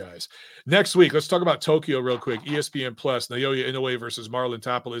with you guys. Next week, let's talk about Tokyo real quick. ESPN Plus, Naoya Inoue versus Marlon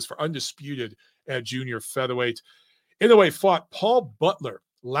Tapales for undisputed at junior featherweight. Inoue fought Paul Butler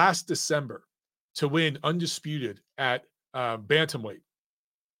last December to win undisputed at bantamweight.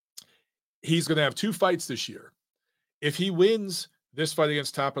 He's going to have 2 fights this year. If he wins this fight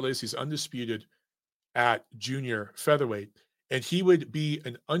against Tapales, he's undisputed at junior featherweight. And he would be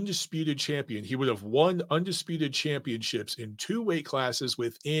an undisputed champion. He would have won undisputed championships in 2 weight classes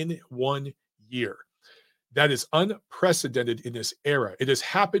within 1 year. That is unprecedented in this era. It has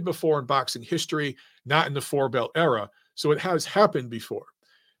happened before in boxing history, not in the 4-belt era. So it has happened before.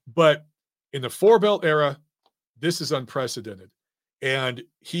 But in the 4-belt era, this is unprecedented. And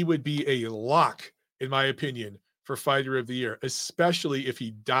he would be a lock, in my opinion, for Fighter of the Year, especially if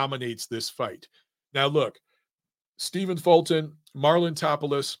he dominates this fight. Now, look, Stephen Fulton, Marlon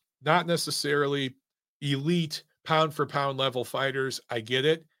Tapales, not necessarily elite pound-for-pound level fighters. I get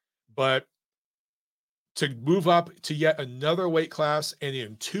it. But to move up to yet another weight class and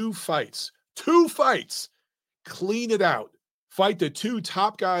in 2 fights, clean it out. Fight the two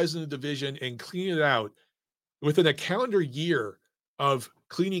top guys in the division and clean it out within a calendar year of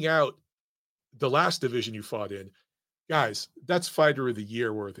cleaning out the last division you fought in. Guys, that's fighter of the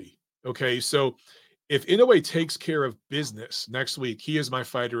year worthy. Okay. So if Inoue takes care of business next week, he is my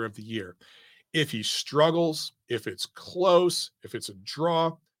fighter of the year. If he struggles, if it's close, if it's a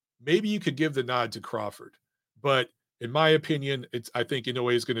draw, maybe you could give the nod to Crawford. But in my opinion, I think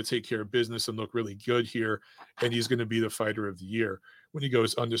Inoue is going to take care of business and look really good here, and he's going to be the fighter of the year when he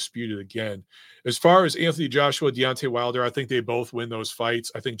goes undisputed again. As far as Anthony Joshua, Deontay Wilder, I think they both win those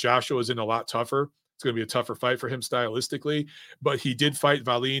fights. I think Joshua is in a lot tougher. It's going to be a tougher fight for him stylistically, but he did fight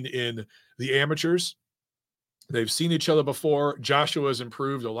Wallin in the amateurs. They've seen each other before. Joshua has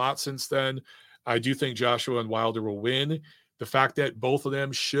improved a lot since then. I do think Joshua and Wilder will win. The fact that both of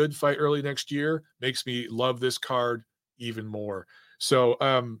them should fight early next year makes me love this card even more. So,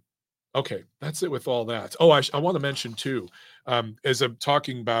 okay, that's it with all that. Oh, I want to mention too, as I'm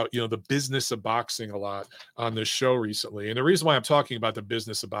talking about, the business of boxing a lot on this show recently. And the reason why I'm talking about the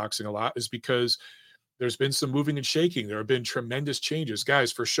business of boxing a lot is because there's been some moving and shaking. There have been tremendous changes.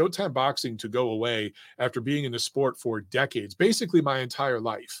 Guys, for Showtime Boxing to go away after being in the sport for decades, basically my entire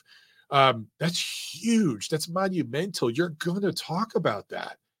life, that's huge. That's monumental. You're going to talk about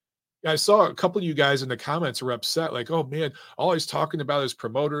that. I saw a couple of you guys in the comments were upset, like, oh man, all he's talking about is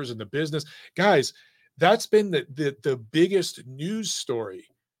promoters and the business. Guys, that's been the biggest news story,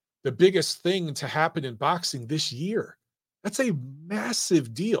 the biggest thing to happen in boxing this year. That's a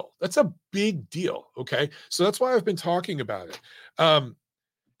massive deal. That's a big deal. Okay. So that's why I've been talking about it.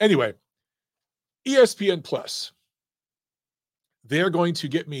 Anyway, ESPN Plus, they're going to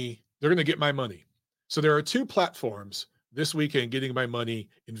get my money. So there are two platforms this weekend getting my money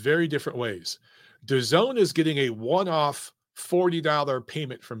in very different ways. DAZN is getting a one-off $40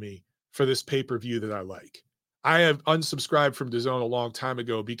 payment from me for this pay-per-view that I like. I have unsubscribed from DAZN a long time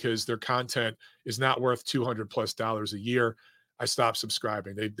ago because their content is not worth $200+ a year. I stopped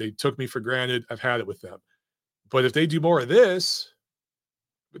subscribing. They took me for granted. I've had it with them. But if they do more of this,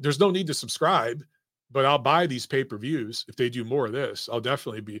 there's no need to subscribe, but I'll buy these pay-per-views. If they do more of this, I'll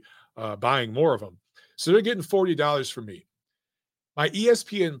definitely be buying more of them. So they're getting $40 from me. My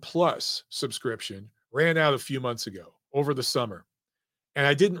ESPN Plus subscription ran out a few months ago over the summer, and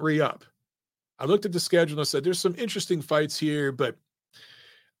I didn't re-up. I looked at the schedule and I said, there's some interesting fights here, but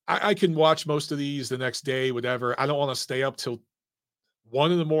I can watch most of these the next day, whatever. I don't want to stay up till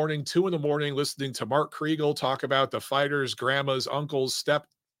 1 in the morning, 2 in the morning, listening to Mark Kriegel talk about the fighters, grandmas, uncles, step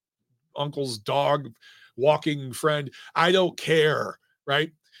uncle's dog, walking friend. I don't care,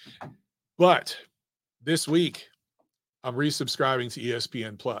 right? But this week, I'm resubscribing to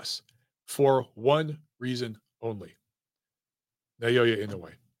ESPN Plus for one reason only. Naoya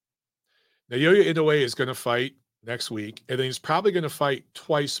Inoue. Naoya Inoue is going to fight next week, and then he's probably going to fight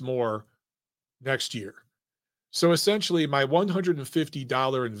twice more next year. So essentially, my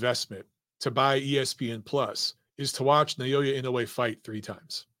 $150 investment to buy ESPN Plus is to watch Naoya Inoue fight 3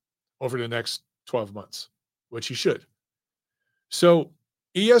 times over the next 12 months, which he should. So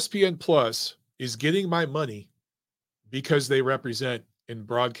ESPN Plus is getting my money because they represent and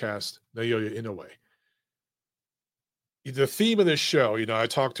broadcast Naoya Inoue. The theme of this show, I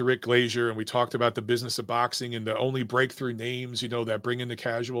talked to Rick Glazier and we talked about the business of boxing and the only breakthrough names, that bring in the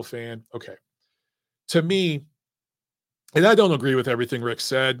casual fan. Okay. To me, and I don't agree with everything Rick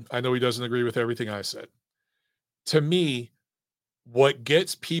said. I know he doesn't agree with everything I said. To me, what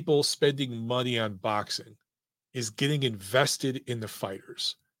gets people spending money on boxing is getting invested in the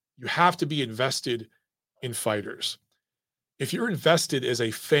fighters. You have to be invested in fighters. If you're invested as a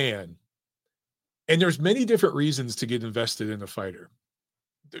fan, and there's many different reasons to get invested in a fighter.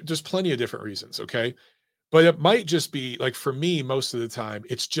 There's plenty of different reasons, okay? But it might just be, like for me, most of the time,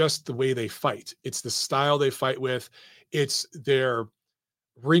 it's just the way they fight. It's the style they fight with. It's their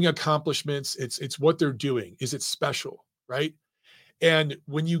ring accomplishments. It's what they're doing. Is it special, right? And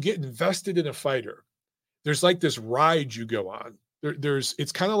when you get invested in a fighter, there's like this ride you go on.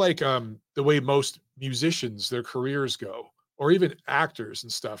 It's kind of like the way most musicians, their careers go, or even actors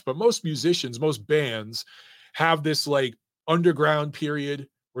and stuff. But most musicians, most bands have this like underground period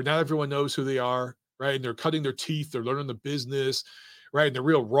where not everyone knows who they are, right? And they're cutting their teeth, they're learning the business, right? And they're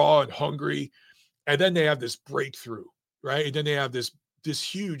real raw and hungry. And then they have this breakthrough, right? And then they have this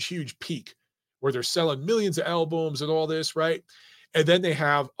huge, huge peak where they're selling millions of albums and all this, right? And then they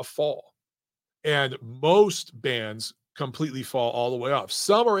have a fall. And most bands completely fall all the way off.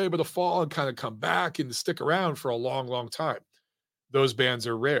 Some are able to fall and kind of come back and stick around for a long, long time. Those bands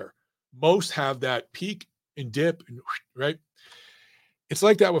are rare. Most have that peak and dip, right? It's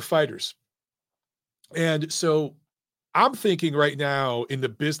like that with fighters. And so I'm thinking right now in the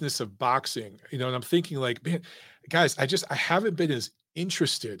business of boxing, and I'm thinking like, man, guys, I haven't been as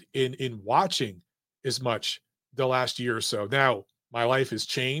interested in watching as much the last year or so. Now, my life has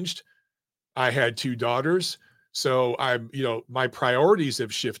changed. I had 2 daughters, so my priorities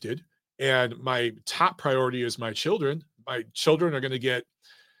have shifted, and my top priority is my children. My children are gonna get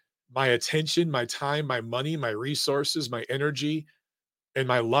my attention, my time, my money, my resources, my energy, and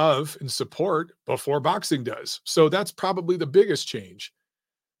my love and support before boxing does. So that's probably the biggest change.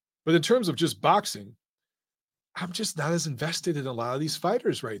 But in terms of just boxing, I'm just not as invested in a lot of these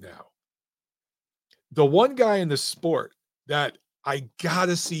fighters right now. The one guy in the sport that I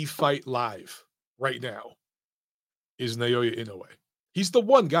gotta see fight live right now is Naoya Inoue. He's the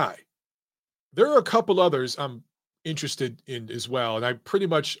one guy. There are a couple others I'm interested in as well, and I'm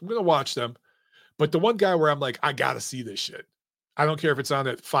gonna watch them. But the one guy where I'm like, I gotta see this shit. I don't care if it's on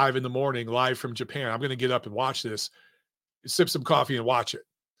at 5 in the morning live from Japan. I'm gonna get up and watch this, sip some coffee and watch it.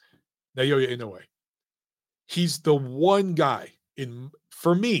 Naoya Inoue. He's the one guy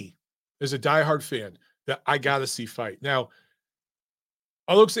for me as a diehard fan that I gotta see fight. Now,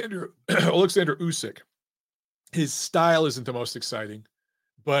 Alexander Alexander Usyk, his style isn't the most exciting,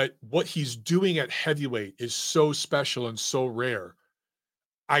 but what he's doing at heavyweight is so special and so rare.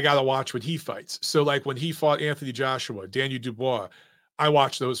 I gotta watch when he fights. So, like when he fought Anthony Joshua, Daniel Dubois, I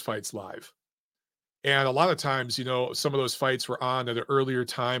watched those fights live. And a lot of times, some of those fights were on at an earlier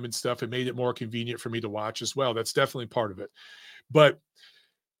time and stuff. It made it more convenient for me to watch as well. That's definitely part of it. But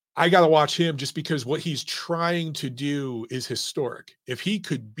I got to watch him just because what he's trying to do is historic. If he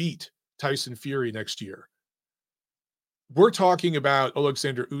could beat Tyson Fury next year, we're talking about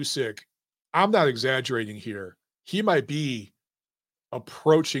Alexander Usyk. I'm not exaggerating here. He might be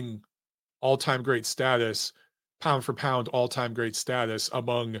approaching all-time great status, pound for pound all-time great status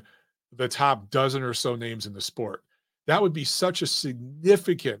among the top dozen or so names in the sport. That would be such a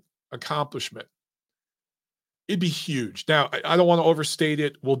significant accomplishment. It'd be huge. Now, I don't want to overstate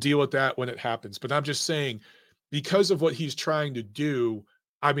it. We'll deal with that when it happens. But I'm just saying, because of what he's trying to do,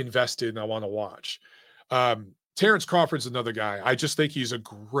 I'm invested and I want to watch. Terrence Crawford's another guy. I just think he's a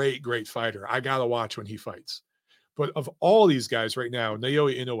great, great fighter. I got to watch when he fights. But of all these guys right now,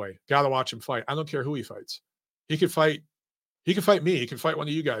 Naoya Inoue, got to watch him fight. I don't care who he fights. He could fight. He can fight me. He can fight one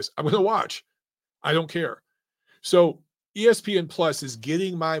of you guys. I'm going to watch. I don't care. So ESPN Plus is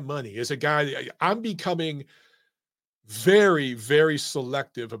getting my money as a guy. I'm becoming very, very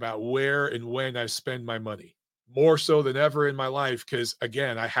selective about where and when I spend my money, more so than ever in my life. Because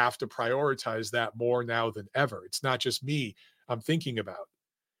again, I have to prioritize that more now than ever. It's not just me I'm thinking about.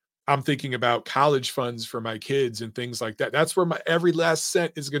 I'm thinking about college funds for my kids and things like that. That's where my every last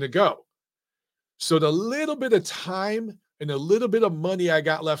cent is going to go. So the little bit of time and a little bit of money I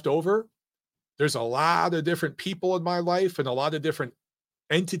got left over, there's a lot of different people in my life and a lot of different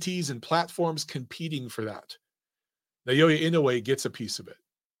entities and platforms competing for that. Naoya Inoue gets a piece of it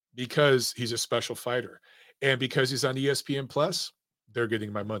because he's a special fighter. And because he's on ESPN Plus, they're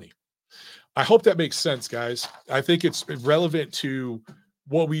getting my money. I hope that makes sense, guys. I think it's relevant to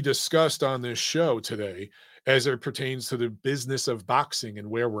what we discussed on this show today as it pertains to the business of boxing and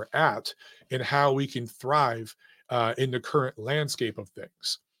where we're at and how we can thrive in the current landscape of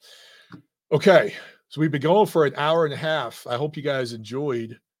things. Okay, so we've been going for an hour and a half. I hope you guys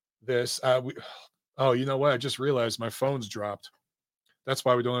enjoyed this. Oh, you know what? I just realized my phone's dropped. That's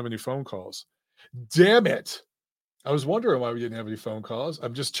why we don't have any phone calls. Damn it. I was wondering why we didn't have any phone calls.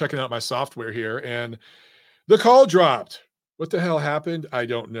 I'm just checking out my software here and the call dropped. What the hell happened? I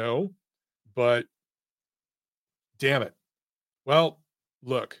don't know, but damn it. Well,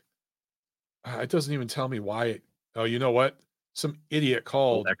 look, it doesn't even tell me why it. Oh, you know what? Some idiot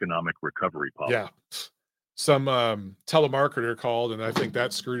called. Economic recovery policy. Yeah. Some telemarketer called, and I think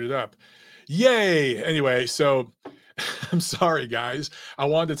that screwed it up. Yay. Anyway, so I'm sorry, guys. I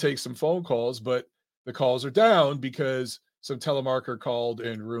wanted to take some phone calls, but the calls are down because some telemarketer called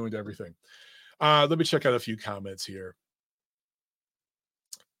and ruined everything. Let me check out a few comments here.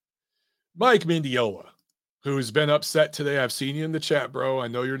 Mike Mendiola, who's been upset today. I've seen you in the chat, bro. I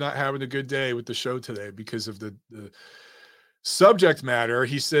know you're not having a good day with the show today because of the subject matter.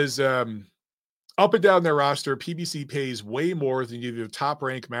 He says, up and down their roster, PBC pays way more than either Top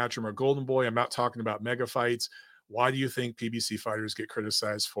Rank, Matchroom, or Golden Boy. I'm not talking about mega fights. Why do you think PBC fighters get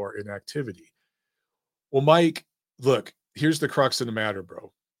criticized for inactivity? Well, Mike, look, here's the crux of the matter,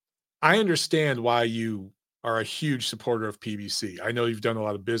 bro. I understand why you are a huge supporter of PBC. I know you've done a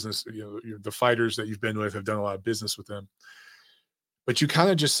lot of business. The fighters that you've been with have done a lot of business with them. But you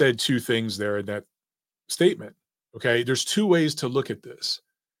kind of just said two things there in that statement. Okay, there's two ways to look at this.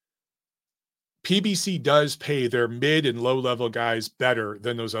 PBC does pay their mid and low level guys better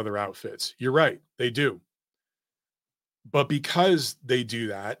than those other outfits. You're right. They do. But because they do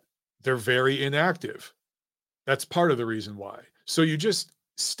that, they're very inactive. That's part of the reason why. So you just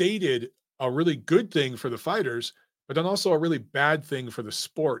stated a really good thing for the fighters, but then also a really bad thing for the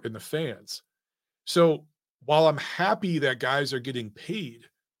sport and the fans. So while I'm happy that guys are getting paid,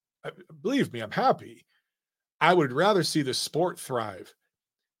 believe me, I'm happy. I would rather see the sport thrive.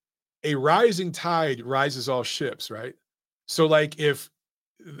 A rising tide rises all ships, right? So, like, if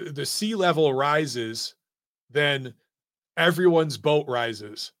the sea level rises, then everyone's boat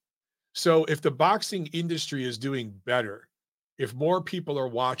rises. So, if the boxing industry is doing better, if more people are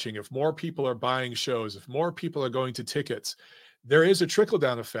watching, if more people are buying shows, if more people are going to tickets, there is a trickle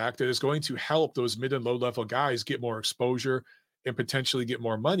down effect that is going to help those mid and low level guys get more exposure and potentially get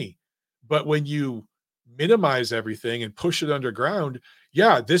more money. But when you minimize everything and push it underground,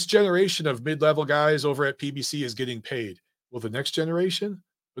 yeah, this generation of mid level guys over at PBC is getting paid. Well, the next generation,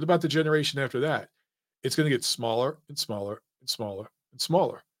 what about the generation after that? It's going to get smaller and smaller and smaller and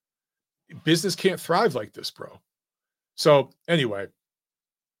smaller. Business can't thrive like this, bro. So, anyway,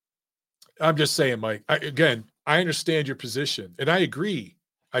 I'm just saying, Mike, I understand your position and I agree.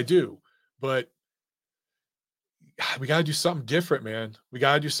 I do. But we got to do something different, man. We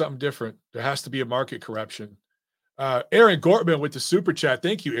got to do something different. There has to be a market correction. Aaron Gortman with the super chat.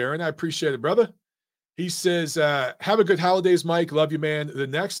 Thank you, Aaron. I appreciate it, brother. He says, have a good holidays, Mike. Love you, man. The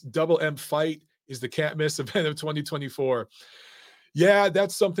next Double M fight is the can't miss event of 2024. Yeah,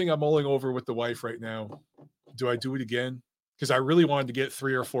 that's something I'm mulling over with the wife right now. Do I do it again? Because I really wanted to get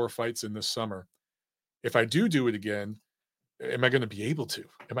 3 or 4 fights in this summer. If I do it again, am I going to be able to?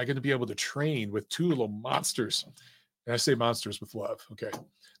 Am I going to be able to train with 2 little monsters? And I say monsters with love. Okay.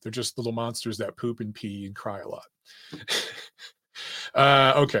 They're just little monsters that poop and pee and cry a lot.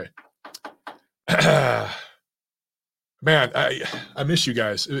 Okay. Man, I miss you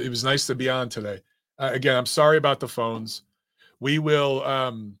guys. It was nice to be on today. Again, I'm sorry about the phones. We will,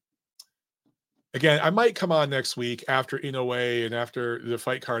 again, I might come on next week after Inoue and after the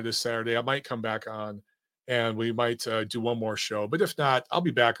fight card this Saturday. I might come back on and we might do one more show. But if not, I'll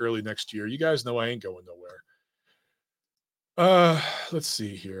be back early next year. You guys know I ain't going nowhere. Let's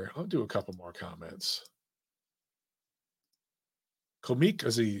see here. I'll do a couple more comments. Komik,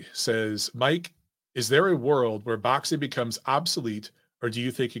 as he says, Mike, is there a world where boxing becomes obsolete, or do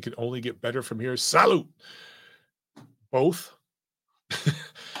you think it can only get better from here? Salute. Both.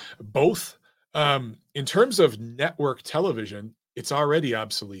 Both. In terms of network television, it's already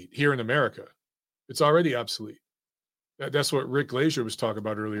obsolete here in America. It's already obsolete. That's what Rick Glazier was talking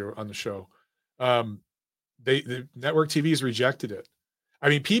about earlier on the show. The network TVs rejected it. I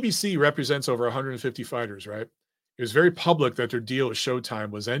mean, PBC represents over 150 fighters, right? It was very public that their deal with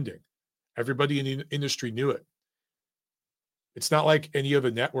Showtime was ending. Everybody in the industry knew it. It's not like any of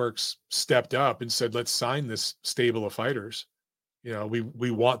the networks stepped up and said, let's sign this stable of fighters. You know,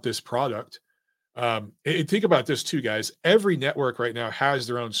 we want this product. And think about this too, guys. Every network right now has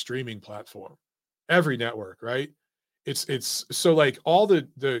their own streaming platform. Every network, right? It's so like all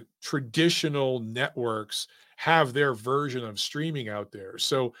the traditional networks have their version of streaming out there.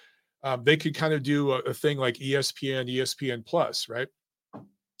 So they could kind of do a thing like ESPN, ESPN Plus, right?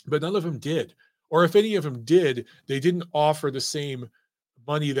 But none of them did. Or if any of them did, they didn't offer the same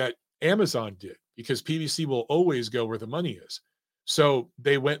money that Amazon did, because PBC will always go where the money is. So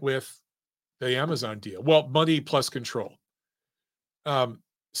they went with the Amazon deal. Well, money plus control.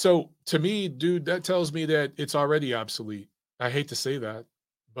 So to me, dude, that tells me that it's already obsolete. I hate to say that,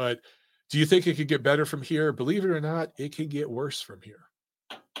 but do you think it could get better from here? Believe it or not, it can get worse from here.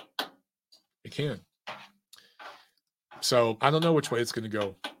 It can. So I don't know which way it's going to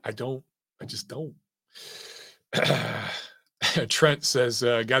go. I just don't. Trent says,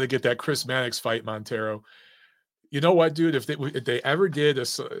 got to get that Chris Mannix fight, Montero. You know what, dude? If they ever did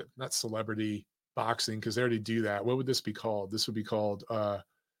not celebrity boxing, because they already do that, what would this be called? This would be called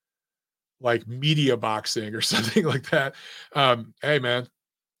like media boxing or something like that. Hey, man,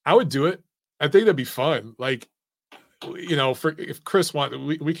 I would do it. I think that'd be fun. Like, you know, if Chris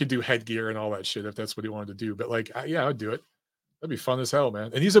wanted, we could do headgear and all that shit if that's what he wanted to do. But like, yeah, I'd do it. That'd be fun as hell,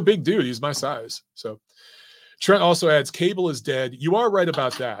 man. And he's a big dude. He's my size. So Trent also adds, cable is dead. You are right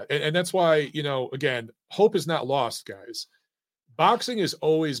about that. And that's why, you know, again, hope is not lost, guys. Boxing has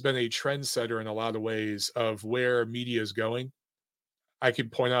always been a trendsetter in a lot of ways of where media is going. I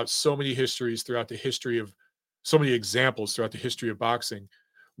could point out so many histories throughout the history of so many examples throughout the history of boxing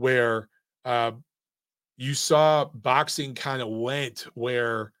where you saw boxing kind of went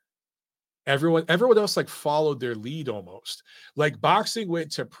where everyone else like followed their lead almost. Like boxing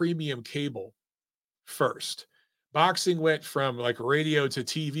went to premium cable first. Boxing went from like radio to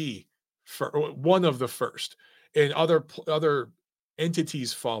TV, for one of the first, and other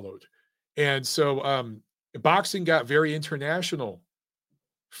entities followed. And so boxing got very international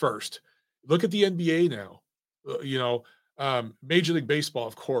first. Look at the NBA now. You know, Major League Baseball,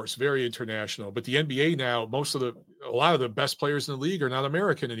 of course, very international. But the NBA now, a lot of the best players in the league are not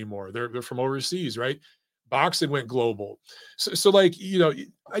American anymore. They're from overseas, right? Boxing went global. So like,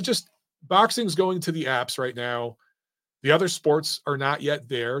 boxing's going to the apps right now. The other sports are not yet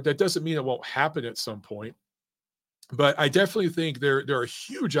there. That doesn't mean it won't happen at some point. But I definitely think there are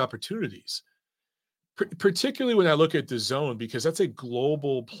huge opportunities, particularly when I look at the zone, because that's a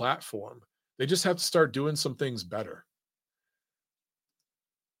global platform. They just have to start doing some things better.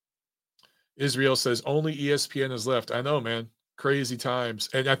 Israel says only ESPN is left. I know, man. Crazy times.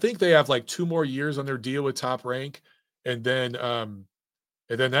 And I think they have like 2 more years on their deal with Top Rank. And then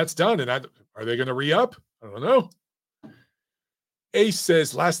that's done. And are they going to re-up? I don't know. Ace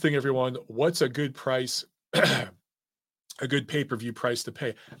says, last thing, everyone, what's a good price, a good pay-per-view price to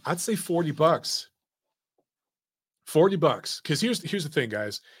pay? I'd say $40. $40. Because here's the thing,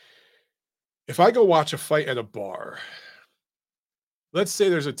 guys. If I go watch a fight at a bar, let's say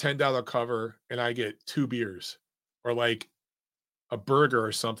there's a $10 cover and I get 2 beers or like a burger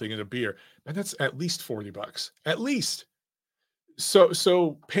or something and a beer, and that's at least $40. At least.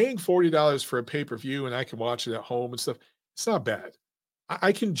 So paying $40 for a pay-per-view and I can watch it at home and stuff, it's not bad.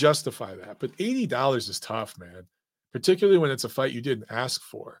 I can justify that, but $80 is tough, man, particularly when it's a fight you didn't ask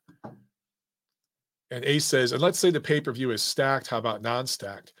for. And Ace says, and let's say the pay-per-view is stacked. How about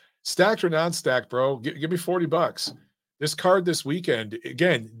non-stacked? Stacked or non-stacked, bro? Give me $40. This card this weekend,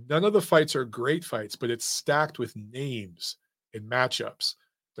 again, none of the fights are great fights, but it's stacked with names and matchups.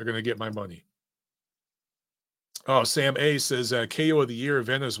 They're going to get my money. Oh, Sam A says KO of the year,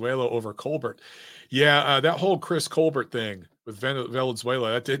 Venezuela over Colbert. Yeah, that whole Chris Colbert thing with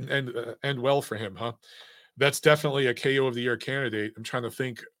Venezuela, that didn't end well for him, huh? That's definitely a KO of the year candidate. I'm trying to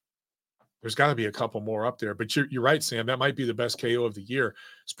think. There's got to be a couple more up there, but you're right, Sam. That might be the best KO of the year.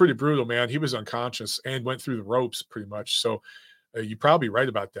 It's pretty brutal, man. He was unconscious and went through the ropes pretty much. So you're probably right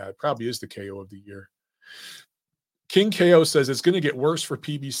about that. It probably is the KO of the year. King KO says it's going to get worse for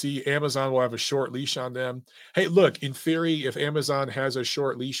PBC. Amazon will have a short leash on them. Hey, look, in theory, if Amazon has a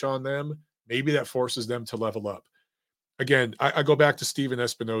short leash on them, maybe that forces them to level up. Again, I go back to Steven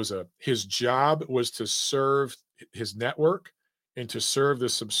Espinoza. His job was to serve his network and to serve the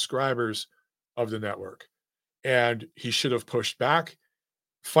subscribers of the network. And he should have pushed back.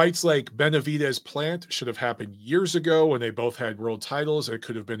 Fights like Benavidez Plant should have happened years ago when they both had world titles. It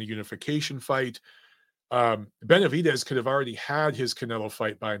could have been a unification fight. Benavidez could have already had his Canelo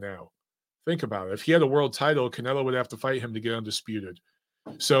fight by now. Think about it. If he had a world title, Canelo would have to fight him to get undisputed.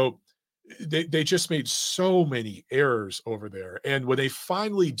 So they just made so many errors over there. And when they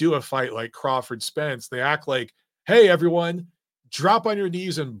finally do a fight like Crawford Spence, they act like, hey, everyone, drop on your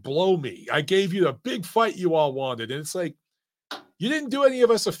knees and blow me. I gave you the big fight you all wanted. And it's like, you didn't do any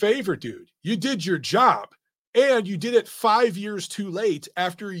of us a favor, dude. You did your job. And you did it 5 years too late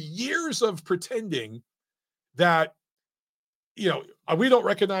after years of pretending that, we don't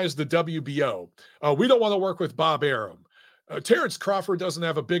recognize the WBO. We don't want to work with Bob Arum. Terrence Crawford doesn't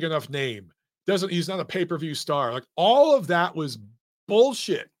have a big enough name. He's not a pay-per-view star. Like, all of that was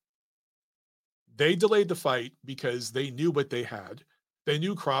bullshit. They delayed the fight because they knew what they had. They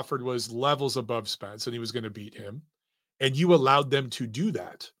knew Crawford was levels above Spence and he was going to beat him. And you allowed them to do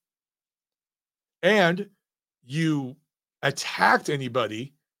that. And you attacked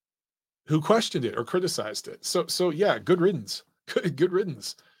anybody who questioned it or criticized it. So yeah, good riddance. Good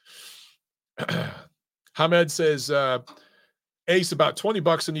riddance. Hamed says, Ace, about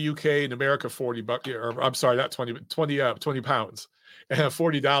 $20 in the UK, in America, $40. Or I'm sorry, not 20 pounds, and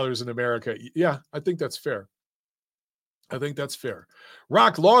 $40 in America. Yeah, I think that's fair.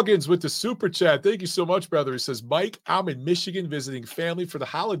 Rock Loggins with the super chat. Thank you so much, brother. He says, Mike, I'm in Michigan visiting family for the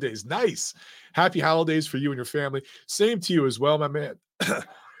holidays. Nice. Happy holidays for you and your family. Same to you as well, my man.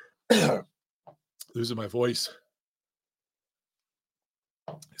 Losing my voice.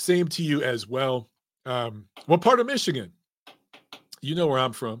 Same to you as well. What part of Michigan? You know where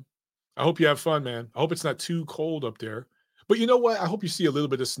I'm from. I hope you have fun, man. I hope it's not too cold up there. But you know what? I hope you see a little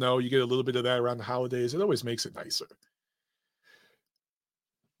bit of snow. You get a little bit of that around the holidays. It always makes it nicer.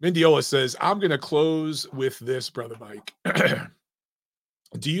 Mindiola says, I'm going to close with this, brother Mike.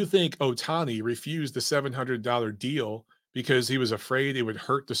 Do you think Otani refused the $700 deal because he was afraid it would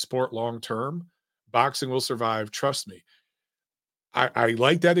hurt the sport long term? Boxing will survive. Trust me. I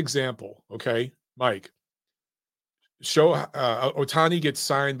like that example. Okay, Mike. Otani gets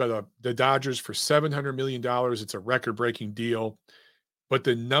signed by the Dodgers for $700 million. It's a record-breaking deal, but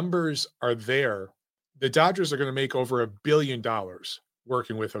the numbers are there. The Dodgers are going to make over $1 billion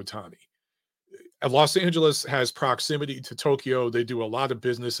working with Otani. Los Angeles has proximity to Tokyo. They do a lot of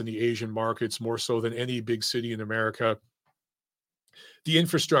business in the Asian markets, more so than any big city in America. The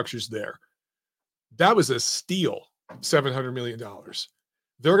infrastructure's there. That was a steal, $700 million.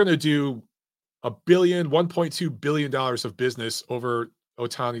 They're going to do $1.2 billion of business over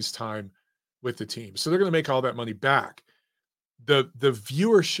Otani's time with the team. So they're going to make all that money back. The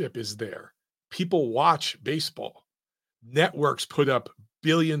viewership is there. People watch baseball. Networks put up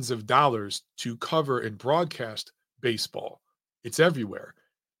billions of dollars to cover and broadcast baseball. It's everywhere.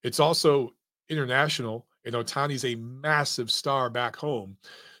 It's also international, and Otani's a massive star back home.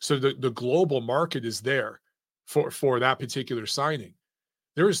 So the global market is there for that particular signing.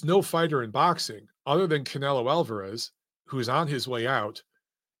 There is no fighter in boxing other than Canelo Alvarez, who's on his way out,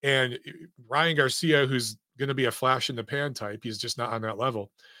 and Ryan Garcia, who's going to be a flash in the pan type. He's just not on that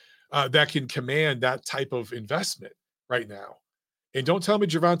level, that can command that type of investment right now. And don't tell me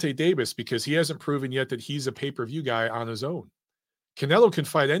Gervonta Davis, because he hasn't proven yet that he's a pay-per-view guy on his own. Canelo can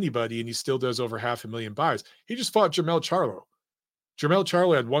fight anybody, and he still does over 500,000 buys. He just fought Jermell Charlo. Jermell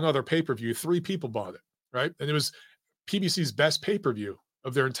Charlo had one other pay-per-view. 3 people bought it, right? And it was PBC's best pay-per-view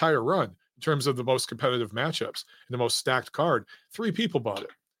of their entire run in terms of the most competitive matchups and the most stacked card. 3 people bought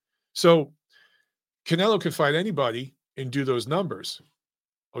it. So Canelo can fight anybody and do those numbers.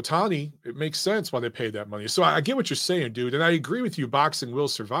 Otani, it makes sense why they paid that money. So I get what you're saying, dude. And I agree with you. Boxing will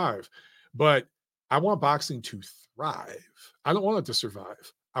survive, but I want boxing to thrive. I don't want it to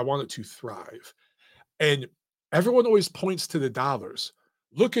survive. I want it to thrive. And everyone always points to the dollars.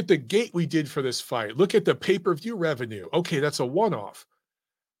 Look at the gate we did for this fight. Look at the pay-per-view revenue. Okay, that's a one-off.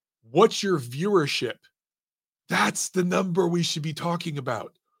 What's your viewership? That's the number we should be talking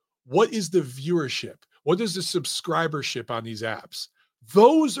about. What is the viewership? What is the subscribership on these apps?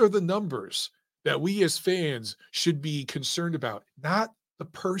 Those are the numbers that we as fans should be concerned about, not the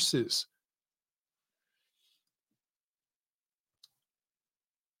purses.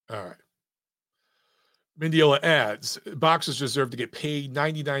 All right. Mendiola adds, boxers deserve to get paid.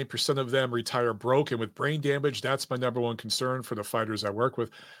 99% of them retire broke and with brain damage. That's my number one concern for the fighters I work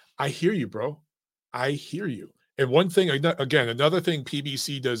with. I hear you, bro. I hear you. And one thing, again, another thing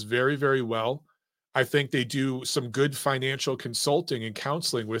PBC does very, very well, I think they do some good financial consulting and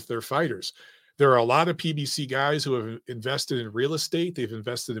counseling with their fighters. There are a lot of PBC guys who have invested in real estate. They've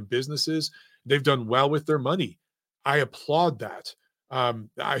invested in businesses. They've done well with their money. I applaud that.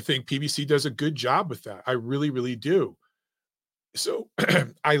 I think PBC does a good job with that. I really, really do. So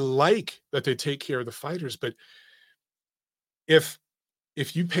I like that they take care of the fighters. But if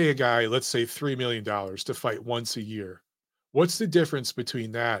you pay a guy, let's say $3 million to fight once a year, what's the difference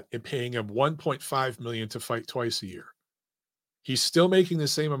between that and paying him $1.5 million to fight twice a year? He's still making the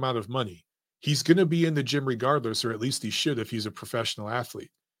same amount of money. He's going to be in the gym regardless, or at least he should if he's a professional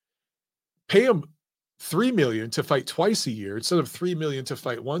athlete. Pay him $3 million to fight twice a year instead of $3 million to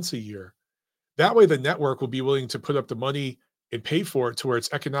fight once a year. That way the network will be willing to put up the money and pay for it to where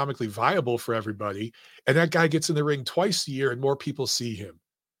it's economically viable for everybody. And that guy gets in the ring twice a year and more people see him.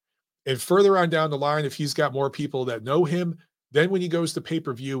 And further on down the line, if he's got more people that know him, then when he goes to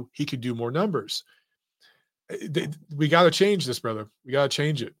pay-per-view, he could do more numbers. We got to change this, brother. We got to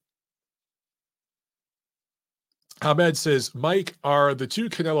change it. Ahmed says, Mike, are the 2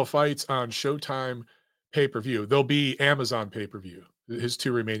 Canelo fights on Showtime pay-per-view? They'll be Amazon pay-per-view. His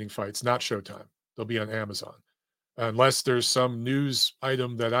 2 remaining fights, not Showtime. They'll be on Amazon. Unless there's some news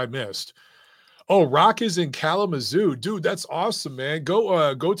item that I missed. Oh, Rock is in Kalamazoo. Dude, that's awesome, man.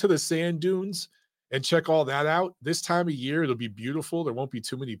 Go to the sand dunes and check all that out. This time of year, it'll be beautiful. There won't be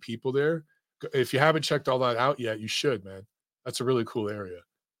too many people there. If you haven't checked all that out yet, you should, man. That's a really cool area.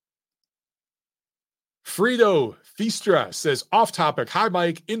 Frito Fistra says, off topic. Hi,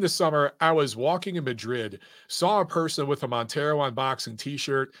 Mike. In the summer, I was walking in Madrid, saw a person with a Montero unboxing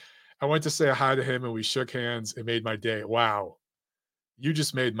t-shirt. I went to say hi to him and we shook hands. It made my day. Wow. You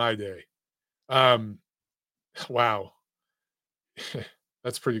just made my day. Wow.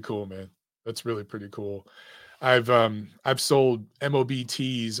 That's pretty cool, man. That's really pretty cool. I've sold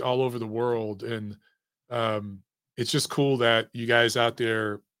MOBTs all over the world, and it's just cool that you guys out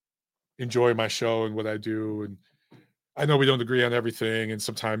there enjoy my show and what I do. And I know we don't agree on everything, and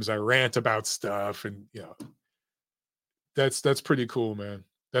sometimes I rant about stuff, and that's pretty cool, man.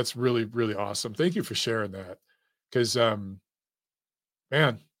 That's really, really awesome. Thank you for sharing that. Because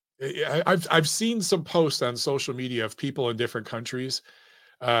man, I've seen some posts on social media of people in different countries,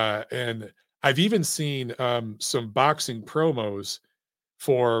 and I've even seen some boxing promos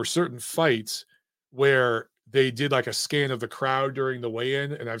for certain fights where they did like a scan of the crowd during the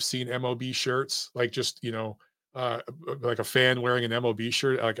weigh-in, and I've seen MOB shirts, like just like a fan wearing an MOB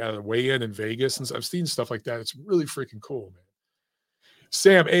shirt, like at a weigh-in in Vegas, and I've seen stuff like that. It's really freaking cool, man.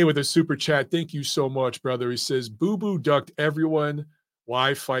 Sam A with a super chat. Thank you so much, brother. He says, Boo Boo ducked everyone.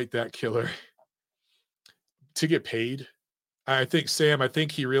 Why fight that killer? To get paid. I think, Sam, I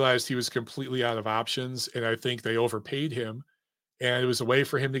think he realized he was completely out of options, and I think they overpaid him, and it was a way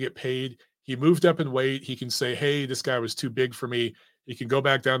for him to get paid. He moved up in weight. He can say, hey, this guy was too big for me. He can go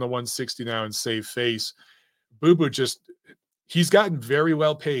back down to 160 now and save face. Boo Boo he's gotten very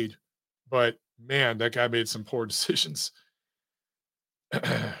well paid, but man, that guy made some poor decisions.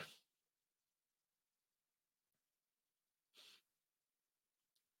 Let's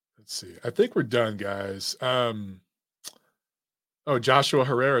see. I think we're done, guys. Oh, Joshua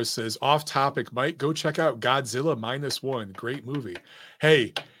Herrera says, off topic, Mike, go check out Godzilla -1. Great movie.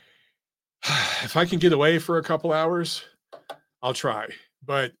 Hey, if I can get away for a couple hours, I'll try.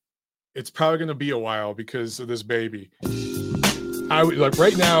 But it's probably going to be a while because of this baby. I would like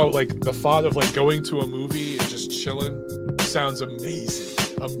right now, like the thought of like going to a movie and just chilling sounds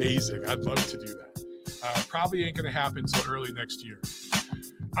amazing. Amazing. I'd love to do that. Probably ain't going to happen until early next year.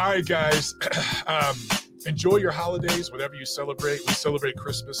 All right, guys. Enjoy your holidays, whatever you celebrate. We celebrate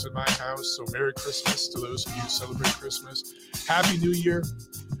Christmas in my house, so Merry Christmas to those of you who celebrate Christmas. Happy New Year.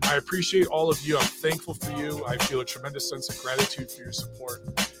 I appreciate all of you. I'm thankful for you. I feel a tremendous sense of gratitude for your support.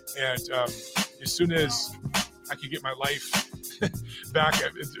 And as soon as I can get my life back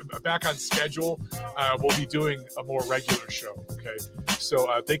on schedule, we'll be doing a more regular show, okay?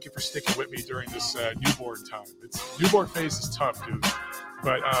 So thank you for sticking with me during this newborn time. Newborn phase is tough, dude.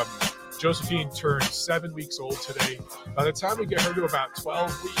 But Josephine turned 7 weeks old today. By the time we get her to about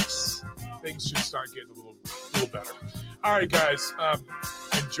 12 weeks, things should start getting a little better. All right, guys.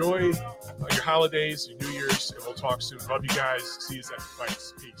 Enjoy your holidays, your New Year's, and we'll talk soon. Love you guys. See you at the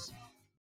fights. Peace.